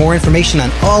 And for more information on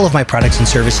all of my products and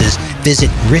services, visit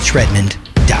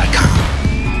richredmond.com.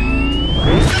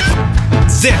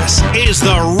 This is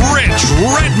the Rich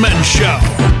Redmond Show.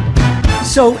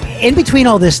 So, in between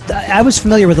all this, I was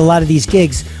familiar with a lot of these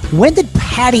gigs. When did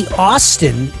Patti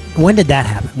Austin, when did that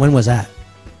happen? When was that?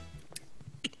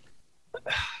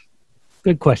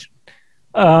 Good question.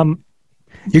 You're going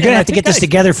to have to get this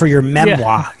together for your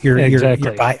memoir, your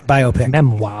biopic.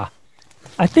 Memoir.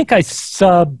 I think I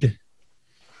subbed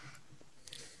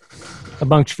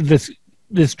amongst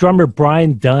this drummer,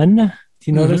 Brian Dunn.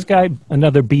 Do you know this guy?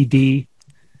 Another BD.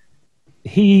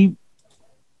 He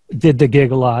did the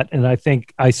gig a lot, and I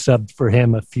think I subbed for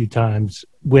him a few times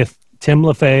with Tim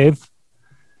LaFave,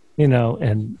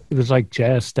 and it was like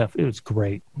jazz stuff. It was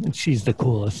great. And she's the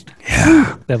coolest.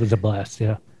 Yeah. That was a blast,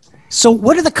 yeah. So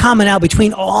what are the commonality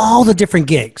between all the different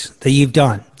gigs that you've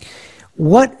done?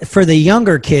 What, for the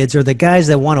younger kids or the guys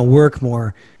that want to work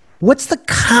more, what's the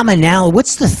commonality,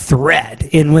 what's the thread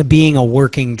in being a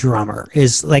working drummer?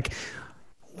 Is like,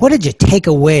 what did you take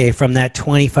away from that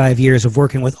 25 years of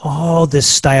working with all this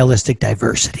stylistic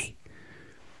diversity?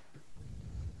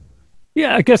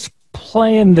 Yeah, I guess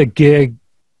playing the gig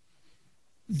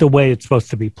the way it's supposed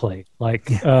to be played.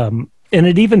 And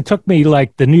it even took me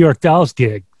like the New York Dolls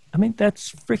gig. I mean,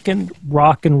 that's freaking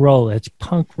rock and roll. It's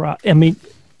punk rock. I mean,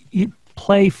 you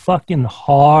play fucking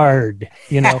hard,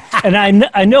 And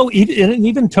I know it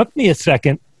even took me a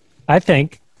second, I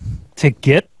think, to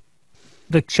get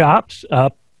the chops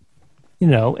up,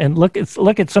 and look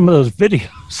at some of those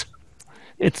videos.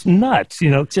 It's nuts,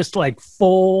 just like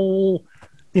full,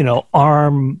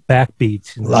 arm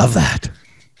backbeats. Love that.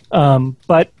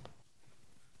 But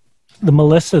the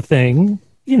Melissa thing,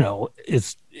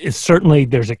 is certainly,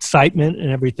 there's excitement and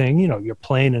everything. You're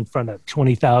playing in front of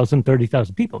 20,000,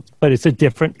 30,000 people, but it's a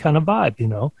different kind of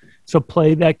vibe, So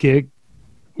play that gig,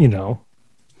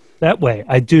 that way.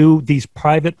 I do these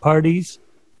private parties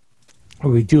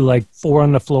where we do like 4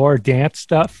 on the floor dance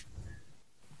stuff.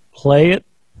 Play it,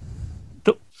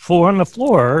 the 4 on the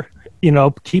floor,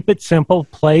 keep it simple,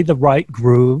 play the right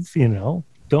groove,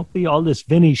 Don't be all this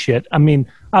Vinny shit. I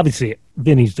mean, obviously,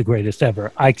 Vinny's the greatest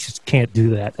ever. I just can't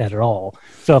do that at all.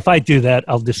 So if I do that,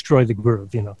 I'll destroy the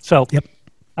groove, So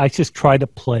I just try to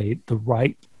play the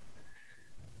right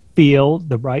feel,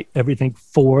 the right everything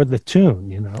for the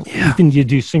tune, Yeah. Even you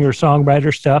do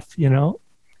singer-songwriter stuff,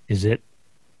 Is it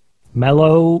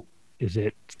mellow? Is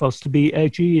it supposed to be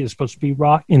edgy? Is it supposed to be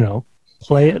rock?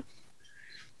 Play it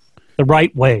the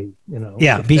right way,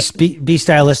 Yeah, be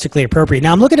stylistically appropriate.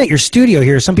 Now, I'm looking at your studio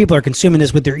here. Some people are consuming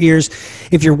this with their ears.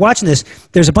 If you're watching this,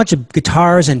 there's a bunch of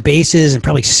guitars and basses and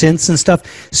probably synths and stuff.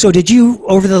 So did you,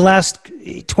 over the last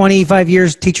 25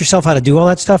 years, teach yourself how to do all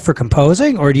that stuff for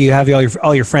composing, or do you have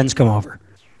all your friends come over?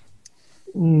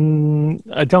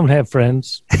 I don't have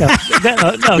friends. No,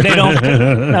 they don't.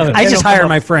 No, I just hire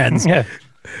my friends. Yeah.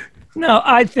 No,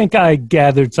 I think I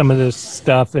gathered some of this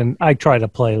stuff, and I try to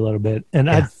play a little bit. And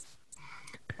I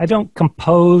don't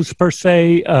compose per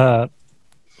se.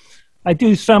 I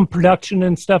do some production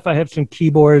and stuff. I have some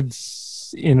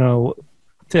keyboards,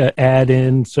 to add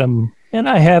in some. And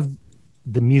I have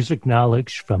the music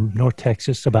knowledge from North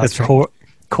Texas about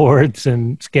chords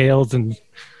and scales and,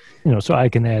 so I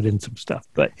can add in some stuff.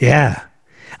 But yeah.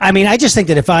 I mean, I just think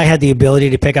that if I had the ability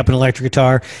to pick up an electric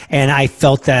guitar and I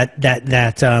felt that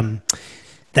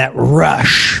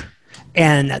rush,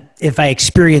 and if I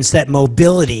experienced that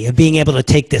mobility of being able to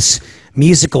take this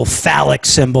musical phallic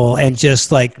symbol and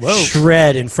just like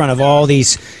shred in front of all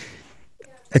these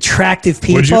attractive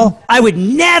people, I would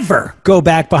never go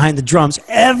back behind the drums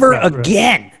ever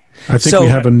again. I think we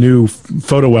have a new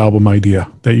photo album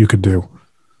idea that you could do.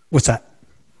 What's that?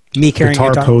 Me carrying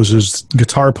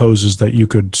guitar poses that you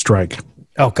could strike.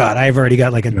 Oh God, I've already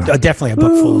got like definitely a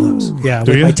book full of those. Yeah,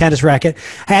 with my tennis racket.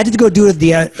 I had to go do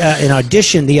an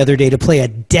audition the other day to play a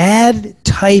dad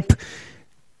type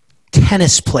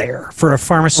tennis player for a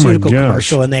pharmaceutical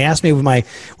commercial, and they asked me what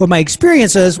my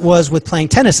experience was with playing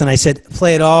tennis, and I said,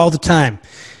 play it all the time,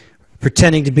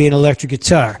 pretending to be an electric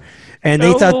guitar, and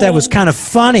they thought that was kind of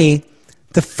funny.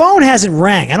 The phone hasn't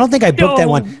rang. I don't think I booked that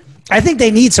one. I think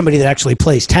they need somebody that actually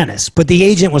plays tennis, but the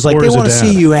agent was like, they want to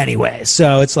see you anyway.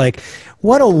 So it's like,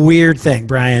 What a weird thing,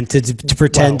 Brian, to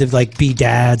pretend to like be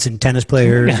dads and tennis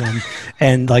players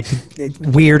and like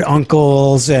weird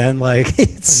uncles and like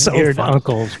it's so weird fun.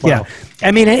 Uncles. Wow. Yeah,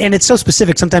 I mean, and it's so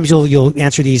specific. Sometimes you'll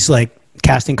answer these like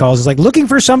casting calls. It's like looking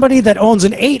for somebody that owns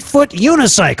an 8-foot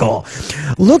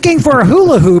unicycle, looking for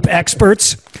hula hoop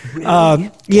experts.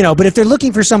 You know, but if they're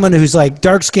looking for someone who's like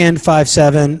dark skinned,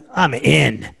 5'7", I'm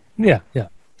in. Yeah.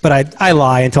 But I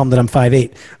lie and tell them that I'm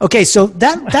 5'8". Okay, so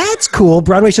that's cool.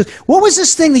 Broadway shows. What was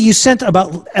this thing that you sent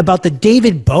about the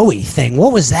David Bowie thing?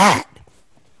 What was that?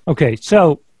 Okay,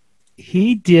 so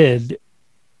he did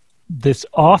this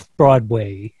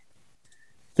off-Broadway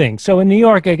thing. So in New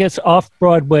York, I guess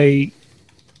off-Broadway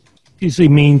usually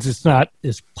means it's not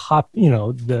as pop, you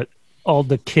know, that all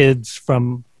the kids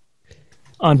from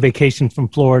on vacation from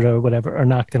Florida or whatever are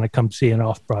not going to come see an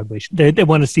off-Broadway show. They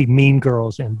want to see Mean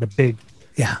Girls and the big,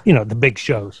 you know, the big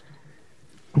shows.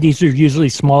 These are usually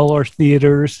smaller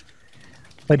theaters,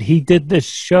 but he did this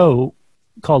show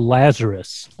called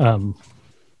Lazarus,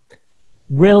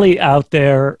 really out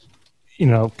there, you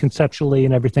know, conceptually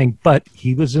and everything, but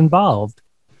he was involved.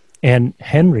 And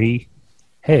Henry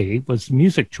Hay was the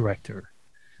music director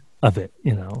of it,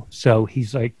 you know. So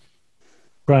he's like,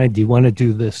 Brian, do you want to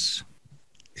do this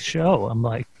show? I'm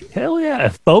like, hell yeah.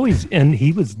 If Bowie's, and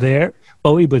he was there,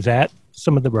 Bowie was at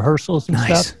some of the rehearsals and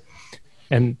stuff.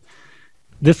 And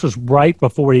this was right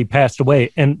before he passed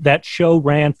away. And that show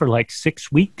ran for like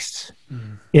 6 weeks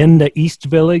in the East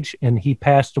Village, and he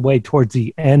passed away towards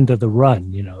the end of the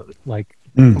run, you know, like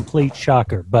complete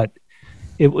shocker. But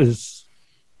it was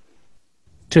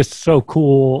just so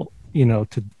cool, you know,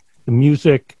 to the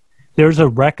music. There's a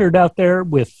record out there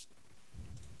with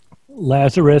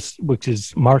Lazarus, which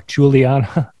is Mark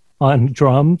Juliana on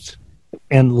drums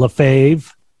and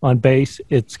LaFave on bass.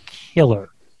 It's killer.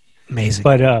 Amazing.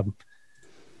 But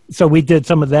so we did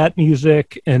some of that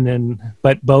music, and then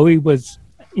but Bowie was,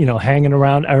 you know, hanging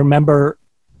around. I remember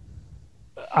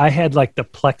I had like the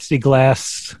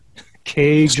plexiglass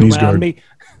cage around me.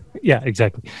 Yeah,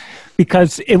 exactly.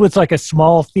 Because it was like a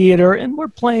small theater, and we're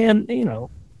playing, you know,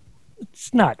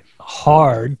 it's not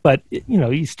hard, but, you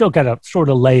know, you still got to sort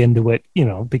of lay into it, you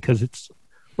know, because it's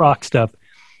rock stuff.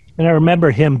 And I remember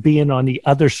him being on the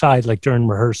other side, like during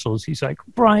rehearsals. He's like,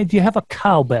 Brian, do you have a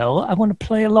cowbell? I want to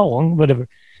play along, whatever.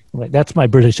 I'm like, that's my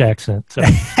British accent. So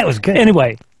that was good.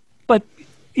 Anyway, but,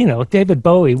 you know, David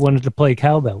Bowie wanted to play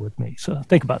cowbell with me. So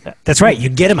think about that. That's right.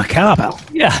 You'd get him a cowbell.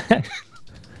 Yeah.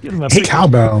 Hey,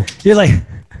 cowbell. You're like...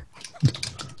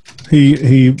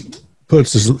 He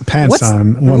puts his pants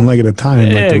on one leg at a time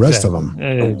like the rest of them.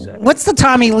 Exactly. What's the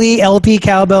Tommy Lee LP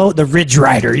cowbell? The Ridge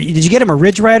Rider. Did you get him a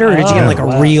Ridge Rider, or did you get him like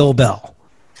a real bell?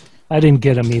 I didn't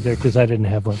get him either because I didn't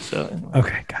have one. So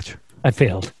okay, gotcha. I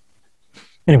failed.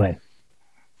 Anyway.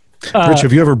 Rich,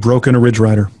 have you ever broken a Ridge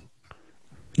Rider?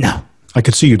 No. I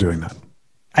could see you doing that.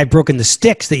 I've broken the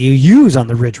sticks that you use on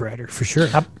the Ridge Rider, for sure.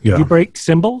 You break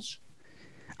cymbals?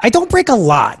 I don't break a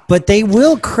lot, but they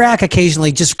will crack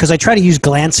occasionally just because I try to use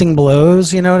glancing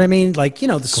blows, you know what I mean? Like, you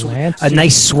know, a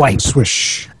nice swipe.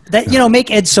 Swish. That, you know,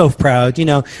 make Ed Soph proud, you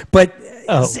know, but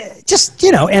just,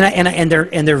 you know, and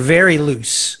they're very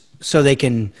loose, so they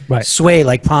can sway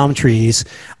like palm trees.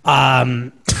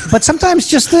 But sometimes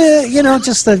just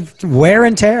the wear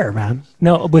and tear, man.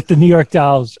 No, with the New York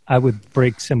Dolls, I would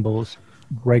break cymbals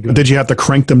regularly. Did you have to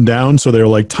crank them down so they were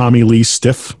like Tommy Lee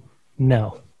stiff?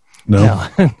 No.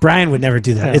 Brian would never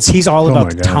do that. He's all about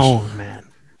the tone, man.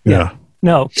 Yeah.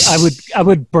 No, I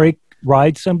would break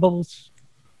ride cymbals,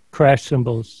 crash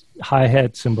cymbals,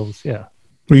 hi-hat cymbals. Yeah.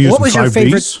 What was your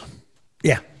favorite?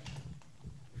 Yeah.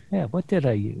 Yeah. What did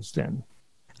I use then?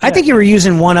 I think you were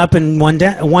using one up and one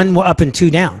down, one up and two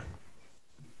down.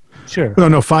 Sure. No,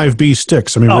 5B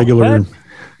sticks. I mean, regular. What?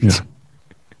 Yeah.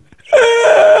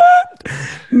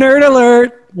 Nerd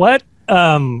alert. What?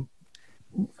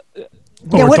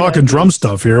 We're talking drum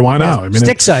stuff here. Why not? I mean,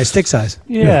 stick size.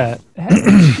 Yeah.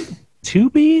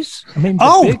 2Bs? I mean,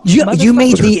 you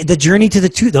made the journey to the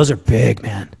two. Those are big,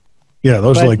 man. Yeah,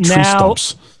 those are like tree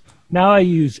stumps. Now I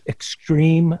use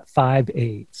extreme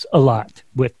 5/8s a lot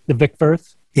with the Vic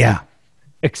Firth. Yeah.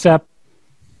 Except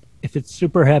if it's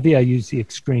super heavy, I use the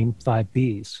extreme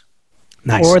 5Bs.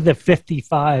 Nice. Or the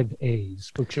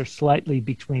 55As, which are slightly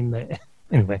between the...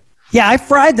 Anyway. Yeah, I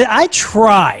tried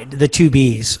the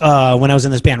 2Bs when I was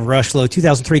in this band Rushlow,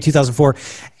 2003, 2004.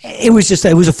 It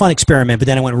was a fun experiment, but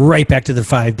then I went right back to the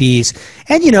 5Bs.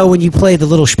 And, you know, when you play the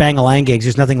little Spang-a-Lang gigs,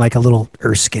 there's nothing like a little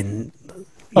Erskine,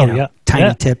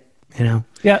 tiny tip, you know.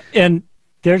 Yeah, and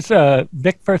there's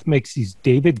Vic Firth makes these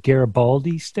David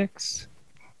Garibaldi sticks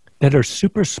that are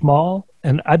super small,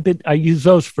 and I use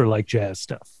those for like jazz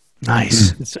stuff.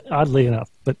 Nice. It's oddly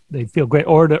enough. but they feel great.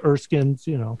 Or the Erskines,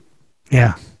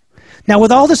 Yeah. Now,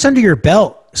 with all this under your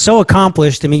belt, so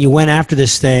accomplished, I mean, you went after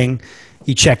this thing.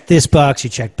 You checked this box, you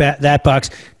checked that box.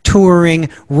 Touring,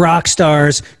 rock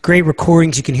stars, great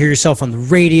recordings. You can hear yourself on the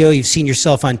radio. You've seen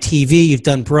yourself on TV. You've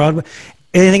done Broadway.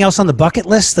 Anything else on the bucket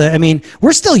list? I mean,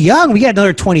 we're still young. We got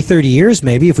another 20, 30 years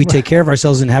maybe if we take care of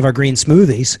ourselves and have our green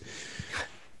smoothies.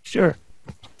 Sure.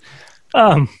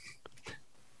 I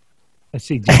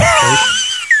see Jim's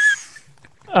face.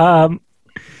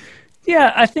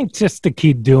 Yeah, I think just to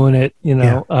keep doing it,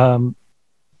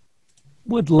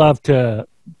 would love to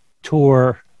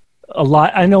tour a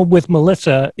lot. I know with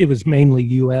Melissa, it was mainly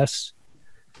U.S.,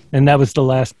 and that was the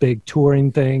last big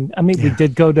touring thing. I mean, we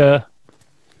did go to, I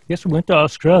guess we went to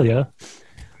Australia,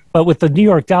 but with the New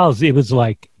York Dolls, it was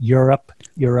like Europe,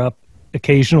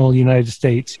 occasional United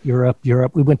States, Europe.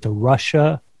 We went to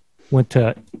Russia, went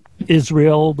to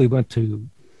Israel, we went to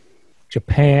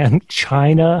Japan,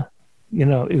 China.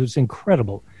 It was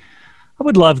incredible. I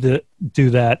would love to do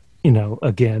that,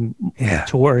 again,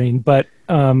 touring. But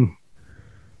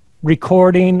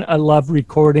recording, I love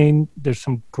recording. There's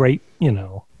some great,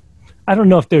 I don't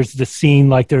know if there's the scene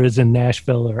like there is in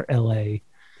Nashville or L.A.,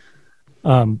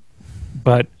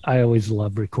 but I always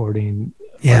love recording.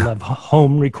 Yeah. I love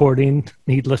home recording,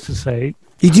 needless to say.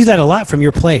 You do that a lot from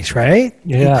your place, right?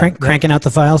 Yeah. Cranking out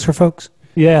the files for folks?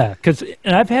 Yeah, because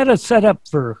I've had a setup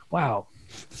for,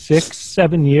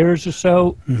 6-7 years or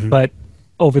so, but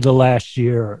over the last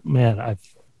year, man, I've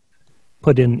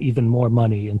put in even more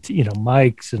money into,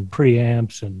 mics and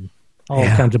preamps and all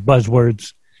kinds of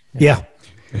buzzwords. Yeah.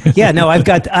 Yeah, no, I've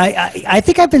got, I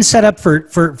think I've been set up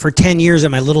for 10 years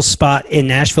at my little spot in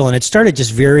Nashville, and it started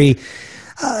just very,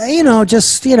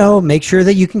 make sure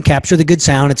that you can capture the good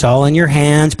sound. It's all in your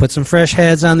hands. Put some fresh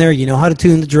heads on there. You know how to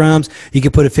tune the drums. You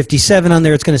can put a 57 on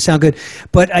there. It's going to sound good.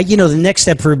 But, the next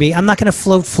step for me, I'm not going to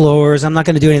float floors. I'm not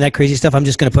going to do any of that crazy stuff. I'm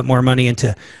just going to put more money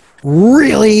into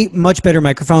really much better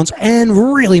microphones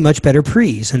and really much better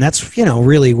pre's. And that's,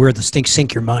 really where the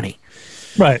sink your money.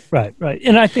 Right.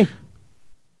 And I think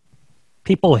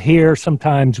people hear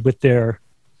sometimes with their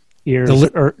ears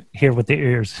or hear with their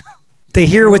ears. They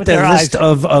hear with the list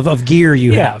of gear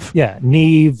you have. Yeah,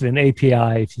 Neve and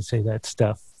API, if you say that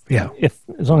stuff. Yeah.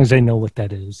 As long as they know what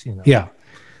that is, Yeah.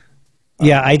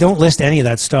 Yeah, I don't list any of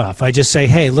that stuff. I just say,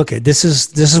 hey, look, this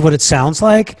is what it sounds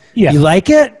like. Yeah. You like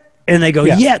it? And they go,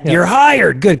 you're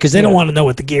hired. Good, because they don't want to know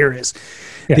what the gear is.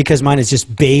 Yeah. Because mine is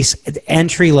just base,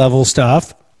 entry-level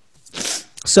stuff.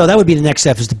 So that would be the next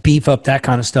step, is to beef up that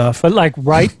kind of stuff. But like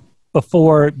right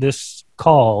before this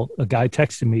call, a guy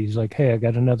texted me. He's like, hey, I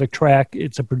got another track.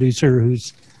 It's a producer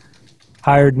who's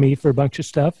hired me for a bunch of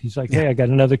stuff. He's like, hey, I got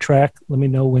another track. Let me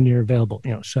know when you're available.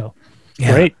 So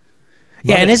great.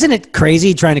 Yeah, and isn't it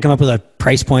crazy trying to come up with a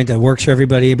price point that works for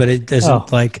everybody, but it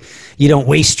doesn't, you don't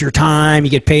waste your time. You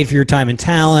get paid for your time and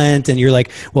talent, and you're like,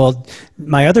 well,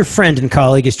 my other friend and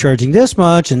colleague is charging this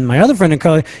much, and my other friend and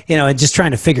colleague, and just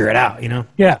trying to figure it out,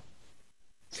 Yeah.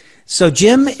 So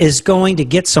Jim is going to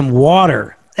get some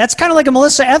water. That's kind of like a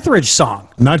Melissa Etheridge song.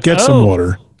 Not get some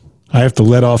water. I have to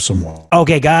let off some water.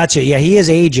 Okay, gotcha. Yeah, he is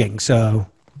aging, so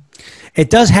it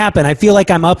does happen. I feel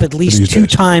like I'm up at least 2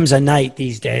 times a night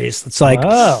these days. It's like,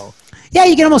 yeah,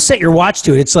 you can almost set your watch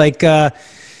to it. It's like 2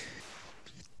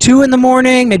 in the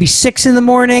morning, maybe 6 in the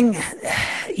morning.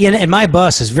 And my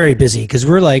bus is very busy because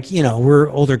we're we're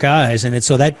older guys, and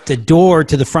so that the door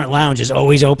to the front lounge is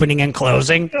always opening and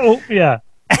closing. Oh, yeah.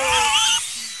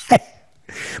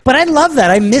 But I love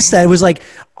that. I miss that. It was like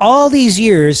all these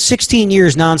years, 16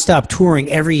 years nonstop touring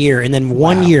every year, and then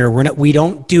one year we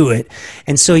don't do it.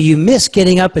 And so you miss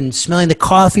getting up and smelling the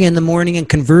coffee in the morning and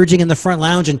converging in the front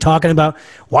lounge and talking about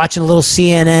watching a little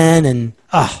CNN and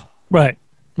right.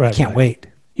 Can't wait.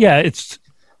 Yeah,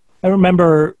 I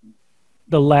remember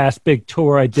the last big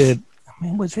tour I did. I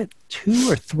mean, was it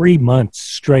 2 or 3 months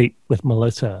straight with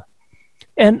Melissa?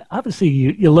 And obviously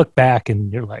you look back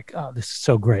and you're like, oh, this is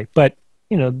so great. But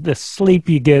the sleep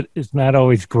you get is not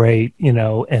always great,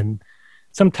 and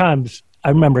sometimes I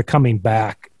remember coming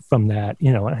back from that,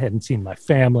 I hadn't seen my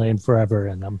family in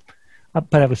forever,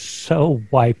 but I was so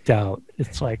wiped out.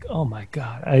 It's like, oh my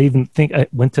God. I even think I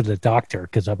went to the doctor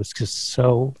because I was just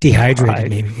so dehydrated, fried.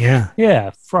 Maybe. Yeah.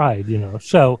 Yeah. Fried,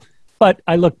 so, but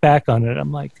I look back on it.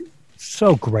 I'm like,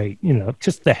 so great,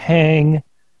 just the hang,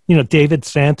 David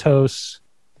Santos.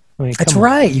 I mean, that's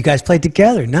right. You guys played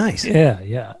together. Nice.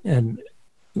 Yeah. And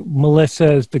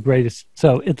Melissa is the greatest.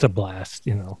 So it's a blast,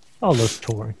 all those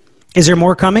touring. Is there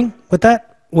more coming with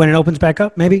that when it opens back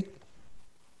up, maybe?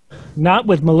 Not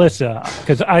with Melissa,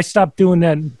 because I stopped doing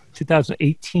that in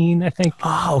 2018, I think.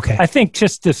 Oh, okay. I think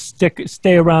just to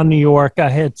stay around New York, I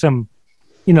had some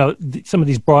some of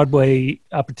these Broadway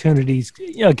opportunities,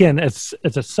 again, as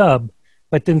a sub,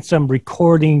 but then some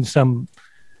recording, some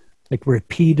like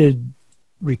repeated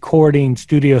recording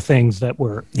studio things that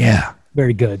were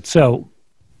very good. So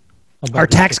our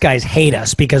tax guys hate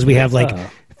us because we have like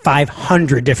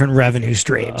 500 different revenue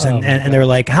streams, and they're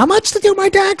like, "How much to do my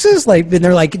taxes?" Like, and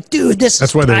they're like, "Dude,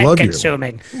 that's why they love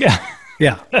consuming." You.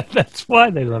 Yeah, that's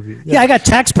why they love you. Yeah, I got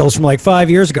tax bills from like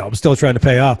 5 years ago. I'm still trying to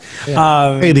pay off.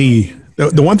 Yeah. Hey,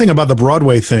 the one thing about the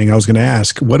Broadway thing, I was going to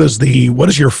ask, what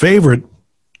is your favorite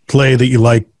play that you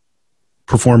like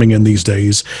performing in these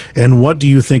days, and what do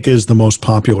you think is the most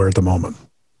popular at the moment,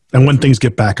 and when things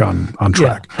get back on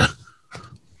track? Yeah.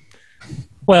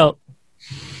 Well,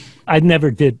 I never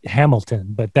did Hamilton,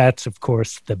 but that's of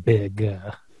course the big.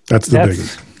 That's the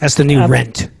biggest. That's the new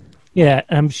Rent. Yeah,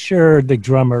 I'm sure the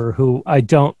drummer, who I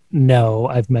don't know,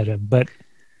 I've met him, but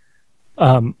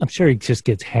I'm sure he just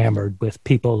gets hammered with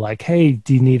people like, "Hey,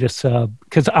 do you need a sub?"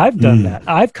 Because I've done that.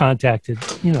 I've contacted,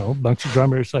 a bunch of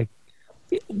drummers like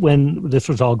when this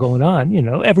was all going on.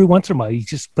 Every once in a while, you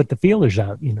just put the feelers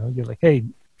out. You're like, "Hey,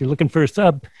 you're looking for a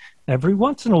sub." Every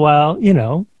once in a while,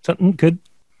 something good.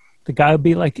 The guy would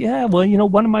be like, "Yeah, well,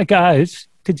 one of my guys,"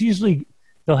 because usually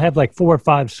they'll have like 4 or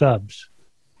 5 subs.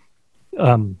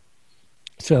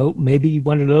 So maybe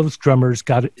one of those drummers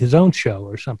got his own show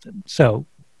or something. So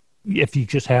if you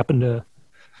just happen to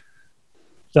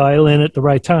dial in at the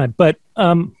right time. But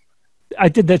I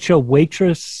did that show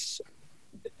Waitress,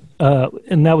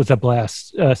 and that was a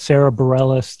blast. Sarah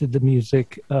Bareilles did the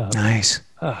music. Nice.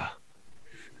 That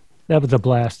was a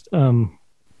blast.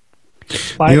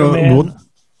 Spider-Man.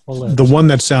 The one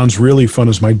that sounds really fun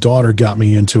is my daughter got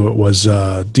me into it was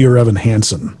Dear Evan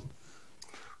Hansen.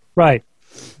 Right.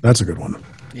 That's a good one.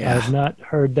 Yeah. I've not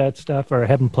heard that stuff, or I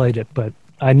haven't played it, but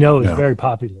I know it's very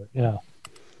popular. Yeah.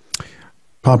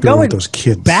 Popular with those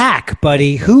kids. Back,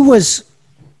 buddy. Who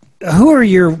are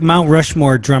your Mount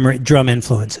Rushmore drum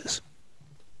influences?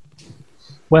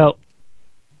 Well,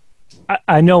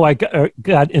 I know I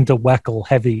got into Weckl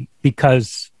heavy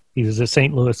because he was a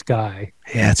St. Louis guy.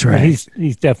 Yeah, that's right.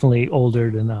 He's definitely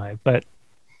older than I, but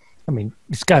I mean,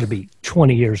 he's got to be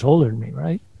 20 years older than me,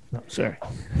 right? No, sorry.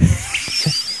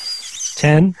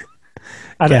 10?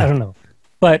 I don't know.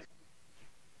 But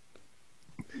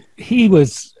he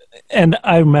was, and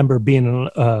I remember being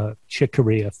a Chick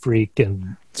Corea freak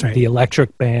and the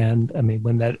Electric Band. I mean,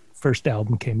 when that first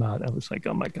album came out, I was like,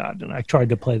 oh my God. And I tried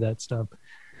to play that stuff.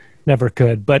 Never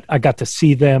could. But I got to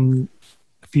see them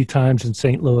a few times in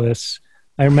St. Louis.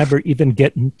 I remember even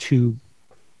getting to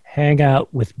hang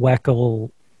out with Weckl.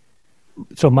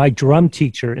 So my drum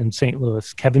teacher in St.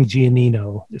 Louis, Kevin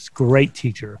Giannino, this great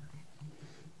teacher,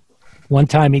 one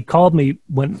time he called me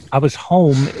when I was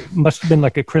home. It must have been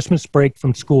like a Christmas break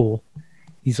from school.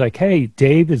 He's like, hey,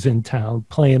 Dave is in town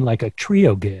playing like a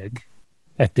trio gig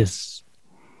at this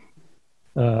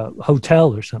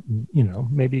hotel or something,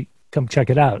 maybe come check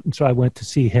it out. And so I went to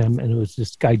see him, and it was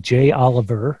this guy, Jay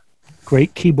Oliver,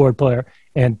 great keyboard player,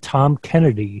 and Tom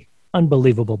Kennedy,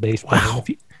 unbelievable bass player. Wow.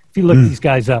 If you look these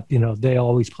guys up, they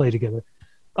always play together.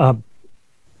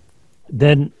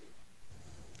 Then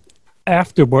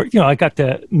afterward, I got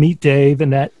to meet Dave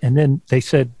and then they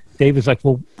said, Dave was like,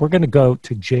 well, we're going to go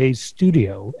to Jay's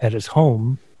studio at his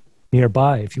home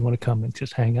nearby if you want to come and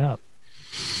just hang out.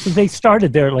 So they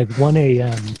started there at like 1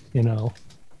 a.m.,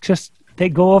 just they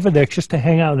go over there just to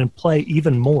hang out and play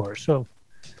even more. So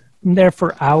I'm there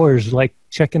for hours, like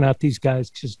checking out these guys,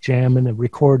 just jamming and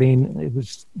recording. It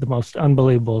was the most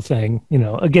unbelievable thing.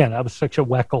 Again, I was such a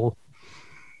Weckl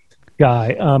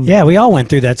guy. Yeah, we all went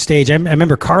through that stage. I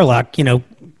remember Carlock,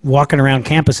 walking around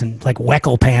campus in like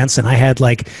Weckl pants, and I had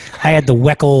the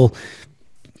Weckl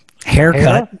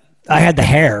haircut. Hair? I had the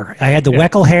hair. I had the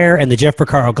Weckl hair and the Jeff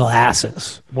Porcaro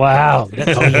glasses. Wow.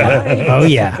 Oh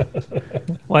yeah.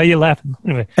 Why are you laughing?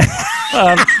 Anyway.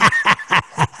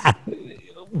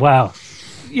 Wow.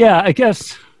 Yeah, I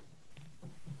guess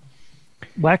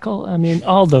Weckl. I mean,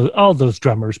 all those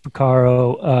drummers,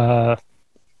 Porcaro.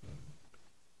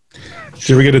 Did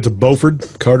you ever get it to Beauford,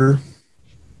 Carter?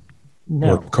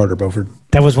 No. Or Carter Beauford?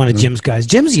 That was one of Jim's guys.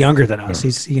 Jim's younger than us.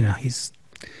 He's he's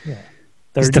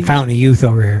the fountain of youth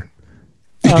over here.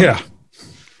 Yeah.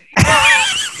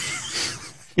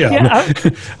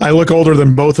 I look older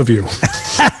than both of you.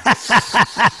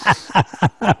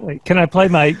 Wait, can I play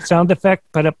my sound effect?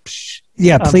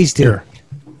 Yeah, please do.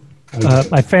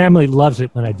 My family loves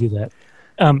it when I do that.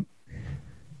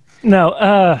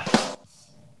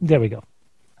 There we go.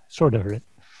 Sort of heard it.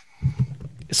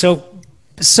 So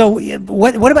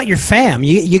what about your fam?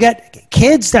 You got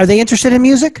kids? Are they interested in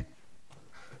music?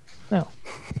 No.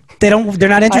 They're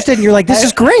not interested. And you're like, this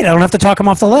is great. I don't have to talk them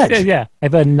off the ledge. Yeah. I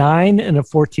have a 9 and a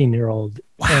 14-year-old.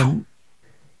 Wow. And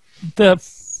the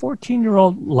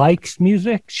 14-year-old likes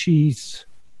music. She's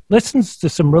listens to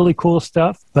some really cool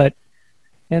stuff,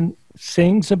 and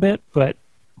sings a bit, but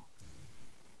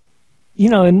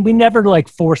and we never like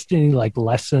forced any like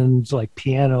lessons like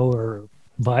piano or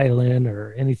violin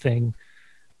or anything,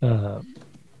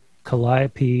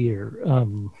 calliope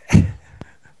or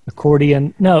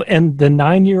accordion. No, and the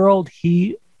 9-year-old,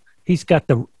 he's got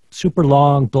the super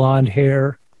long blonde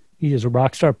hair. He is a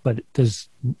rock star, but is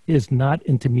not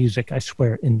into music, I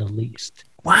swear, in the least.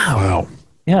 Wow.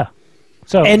 Yeah.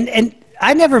 So and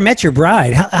I never met your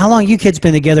bride. How long you kids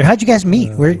been together? How'd you guys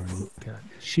meet?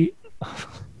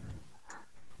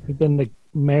 We've been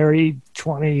married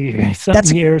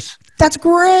 20-something years. That's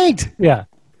great. Yeah.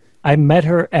 I met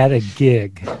her at a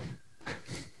gig.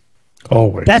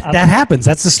 Always. That happens.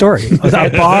 That's the story. A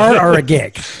bar or a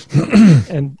gig.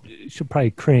 And she'll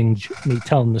probably cringe me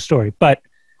telling the story, but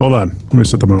hold on. Let me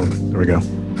set the moon. There we go.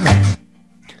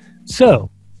 So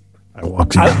I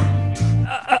walked in.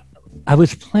 I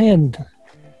was playing,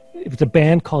 it was a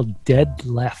band called Dead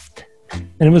Left,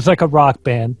 and it was like a rock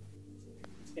band,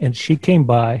 and she came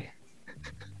by.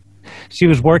 She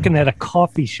was working at a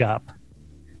coffee shop.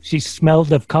 She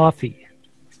smelled of coffee,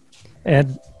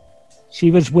 and she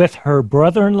was with her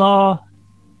brother-in-law,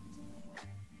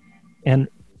 and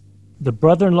the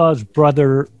brother-in-law's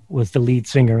brother was the lead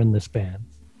singer in this band.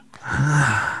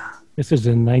 This is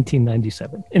in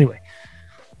 1997. Anyway,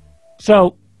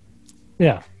 so,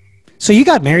 yeah. So you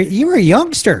got married. You were a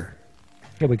youngster.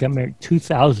 Yeah, we got married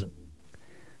 2000.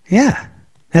 Yeah,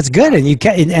 that's good.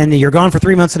 And you're gone for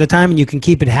 3 months at a time, and you can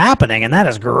keep it happening, and that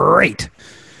is great.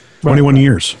 21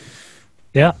 years.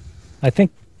 Yeah, I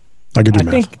think. I could do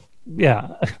math.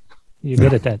 Yeah, you're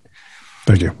good at that.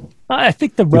 Thank you. I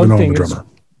think the road thing is.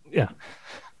 Yeah.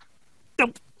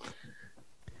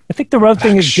 I think the road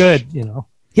thing is good,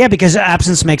 Yeah, because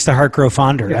absence makes the heart grow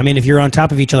fonder. Yeah. I mean, if you're on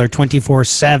top of each other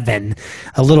 24/7,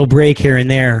 a little break here and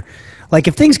there. Like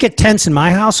if things get tense in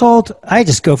my household, I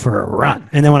just go for a run,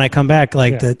 and then when I come back,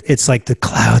 it's like the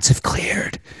clouds have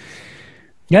cleared.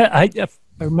 Yeah, I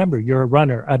remember you're a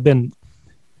runner. I've been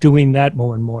doing that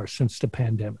more and more since the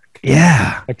pandemic.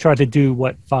 Yeah, I try to do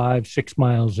 5-6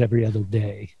 miles every other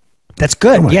day. That's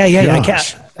good.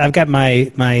 I've got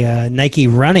my Nike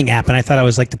running app, and I thought I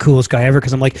was like the coolest guy ever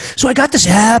because I'm like, so I got this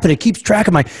app, and it keeps track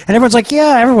of and everyone's like,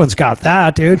 yeah, everyone's got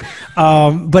that, dude.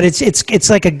 But it's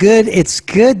like it's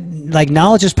good. Like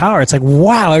knowledge is power. It's like,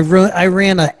 wow, I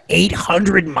ran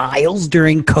 800 miles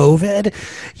during COVID,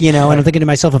 and I'm thinking to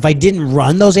myself, if I didn't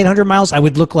run those 800 miles, I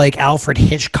would look like Alfred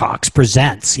Hitchcock's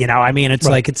Presents. I mean, it's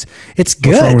like it's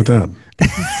good. What's wrong with that?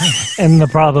 And the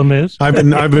problem is, I've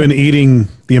been eating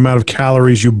the amount of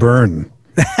calories you burn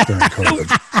during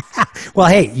COVID. Well,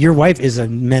 hey, your wife is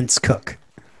an immense cook.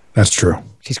 That's true.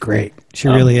 She's great. She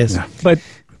really is. Yeah. But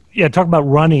talk about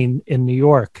running in New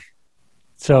York.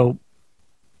 So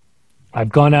I've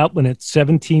gone out when it's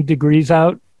 17 degrees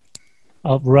out.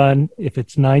 I'll run. If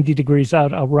it's 90 degrees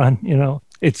out, I'll run.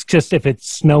 It's just if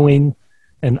it's snowing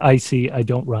and icy, I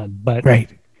don't run. But right.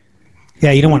 Yeah,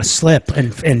 you don't want to slip.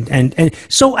 And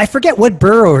so I forget, what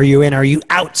borough are you in? Are you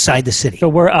outside the city? So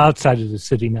we're outside of the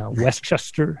city now.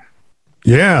 Westchester.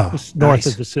 Yeah. Just north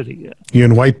of the city. Yeah. You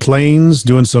in White Plains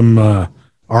doing some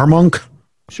Armonk?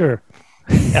 Sure.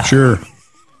 Yeah. Sure.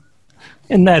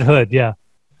 In that hood, yeah.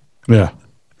 Yeah.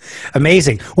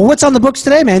 Amazing. Well, what's on the books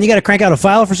today, man? You got to crank out a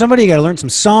file for somebody? You got to learn some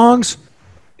songs?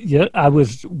 Yeah, I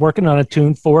was working on a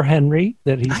tune for Henry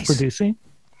that he's producing.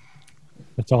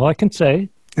 That's all I can say.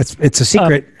 It's a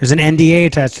secret. There's an NDA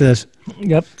attached to this.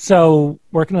 Yep. So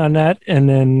working on that, and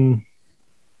then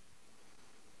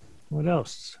what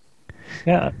else?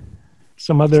 Yeah,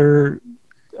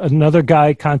 another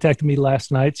guy contacted me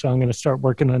last night, so I'm going to start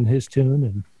working on his tune.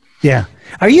 And yeah,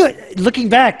 are you looking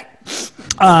back?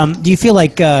 Do you feel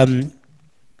like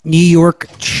New York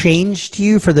changed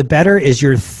you for the better? Is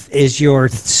your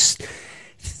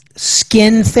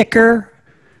skin thicker?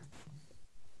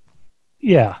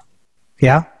 Yeah.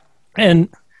 Yeah. And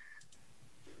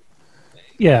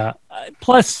yeah,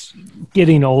 plus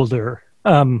getting older.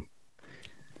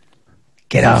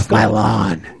 Get off my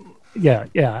lawn. Yeah.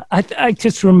 Yeah. I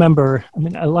just remember,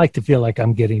 I like to feel like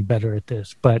I'm getting better at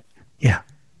this, but yeah.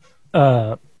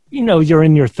 You're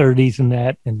in your 30s and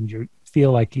that, and you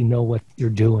feel like you know what you're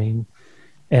doing.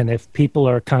 And if people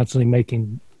are constantly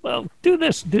making, well, do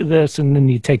this, and then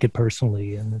you take it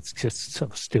personally, and it's just so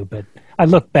stupid. I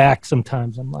look back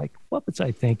sometimes, I'm like, what was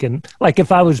I thinking? Like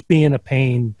if I was being a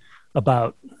pain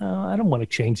about, I don't want to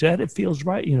change that. It feels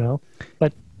right,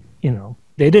 but,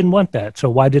 they didn't want that. So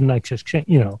why didn't I just change?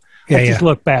 I just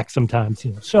look back sometimes.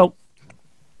 So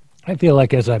I feel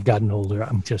like as I've gotten older,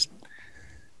 I'm just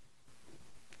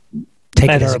take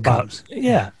it as it comes.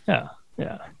 Yeah.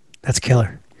 That's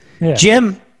killer. Yeah.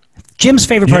 Jim's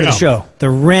favorite part of the show, the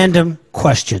random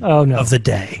question of the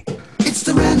day. It's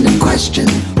the random question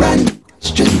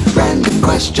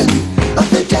of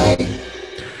the day.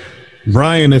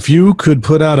 Brian, if you could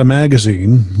put out a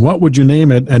magazine, what would you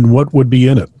name it and what would be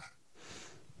in it?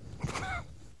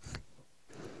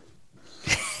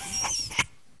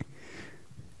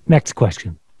 Next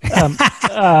question.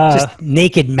 Just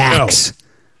Naked Max.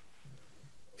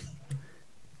 No.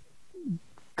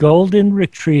 Golden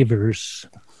Retrievers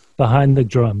behind the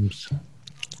drums.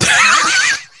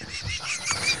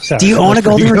 Do you own a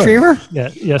golden retriever? Yeah.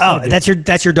 Yes. Oh,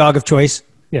 that's your dog of choice.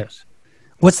 Yes.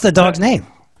 What's the dog's name?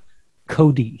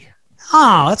 Cody.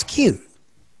 Oh, that's cute.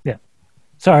 Yeah.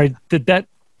 Sorry, did that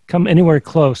come anywhere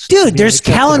close? Dude, there's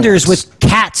calendars with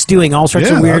cats doing all sorts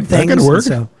of weird things. That could work.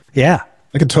 So, yeah.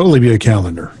 That could totally be a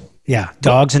calendar. Yeah.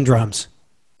 Dogs and drums.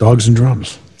 Dogs and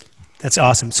drums. That's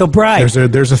awesome. So, Brian.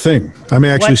 There's a thing. I may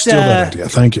actually steal that idea.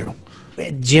 Thank you.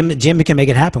 Jim can make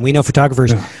it happen. We know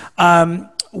photographers. Yeah.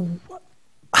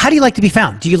 How do you like to be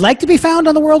found? Do you like to be found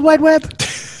on the World Wide Web?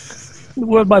 The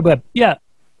World Wide Web, yeah.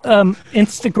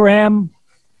 Instagram,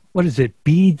 what is it?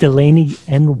 B Delaney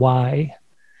NY.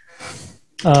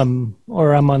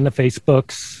 Or I'm on the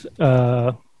Facebooks.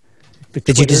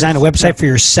 Did you design a website for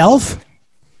yourself?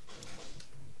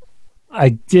 I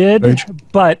did,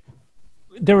 but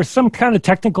there was some kind of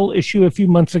technical issue a few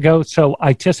months ago, so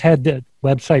I just had the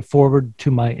website forward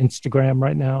to my Instagram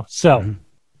right now. So,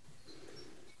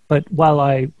 but while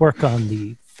I work on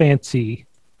the fancy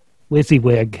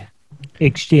WYSIWYG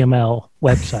HTML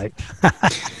website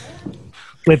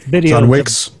with videos. It's on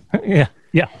Wix. Yeah.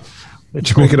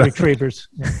 With retrievers.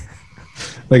 Yeah.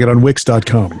 Make it on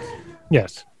Wix.com.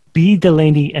 Yes. B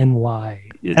Delaney NY.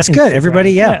 That's good.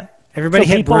 Everybody, Everybody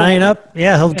hit Brian up.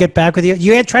 Yeah, he'll get back with you.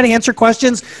 You try to answer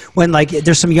questions when, like,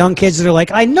 there's some young kids that are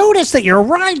like, I noticed that your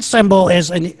ride symbol is,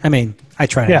 and I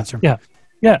try to answer them.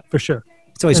 Yeah, for sure.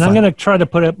 It's always fun. I'm going to try to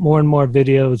put up more and more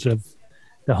videos of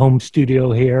the home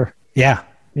studio here. Yeah.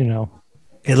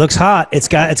 It looks hot. It's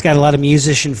got a lot of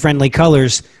musician friendly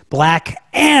colors, black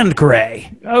and gray.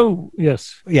 Oh,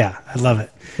 yes. Yeah, I love it.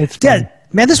 It's fun.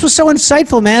 Man, this was so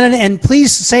insightful, man. And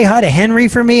please say hi to Henry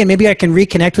for me, and maybe I can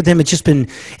reconnect with him. It's just been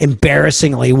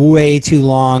embarrassingly way too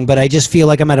long, but I just feel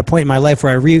like I'm at a point in my life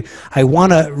where I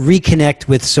want to reconnect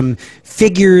with some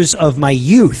figures of my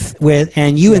youth,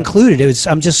 and you included.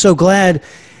 I'm just so glad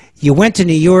you went to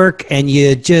New York and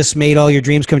you just made all your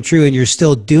dreams come true, and you're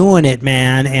still doing it,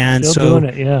 man. And still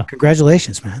doing it, yeah.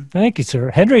 Congratulations, man. Thank you,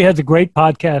 sir. Henry has a great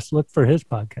podcast. Look for his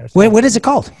podcast. Wait, what is it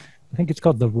called? I think it's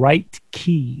called The Right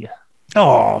Key.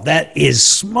 Oh, that is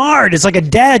smart. It's like a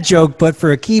dad joke, but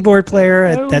for a keyboard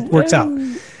player, that works out.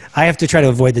 I have to try to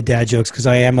avoid the dad jokes because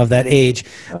I am of that age.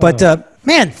 But,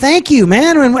 man, thank you,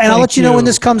 man. And I'll let you know when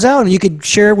this comes out, and you could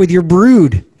share it with your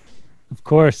brood. Of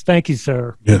course. Thank you,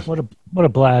 sir. Yes. What a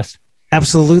blast.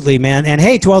 Absolutely, man. And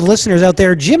hey, to all the listeners out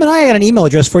there, Jim and I got an email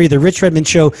address for you,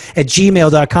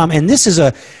 therichrredmondshow@gmail.com. And this is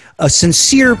a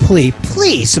sincere plea.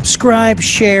 Please subscribe,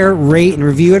 share, rate, and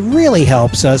review. It really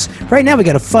helps us. Right now, we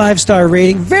got a 5-star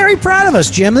rating. Very proud of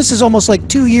us, Jim. This is almost like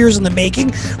 2 years in the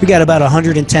making. We got about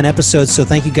 110 episodes, so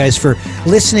thank you guys for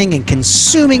listening and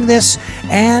consuming this.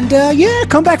 And,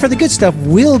 come back for the good stuff.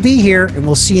 We'll be here, and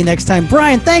we'll see you next time.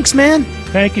 Brian, thanks, man.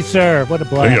 Thank you, sir. What a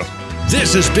blast.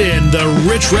 This has been The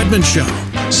Rich Redmond Show.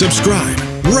 Subscribe,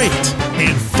 rate,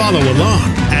 and follow along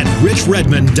at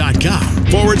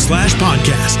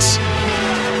richredmond.com/podcasts.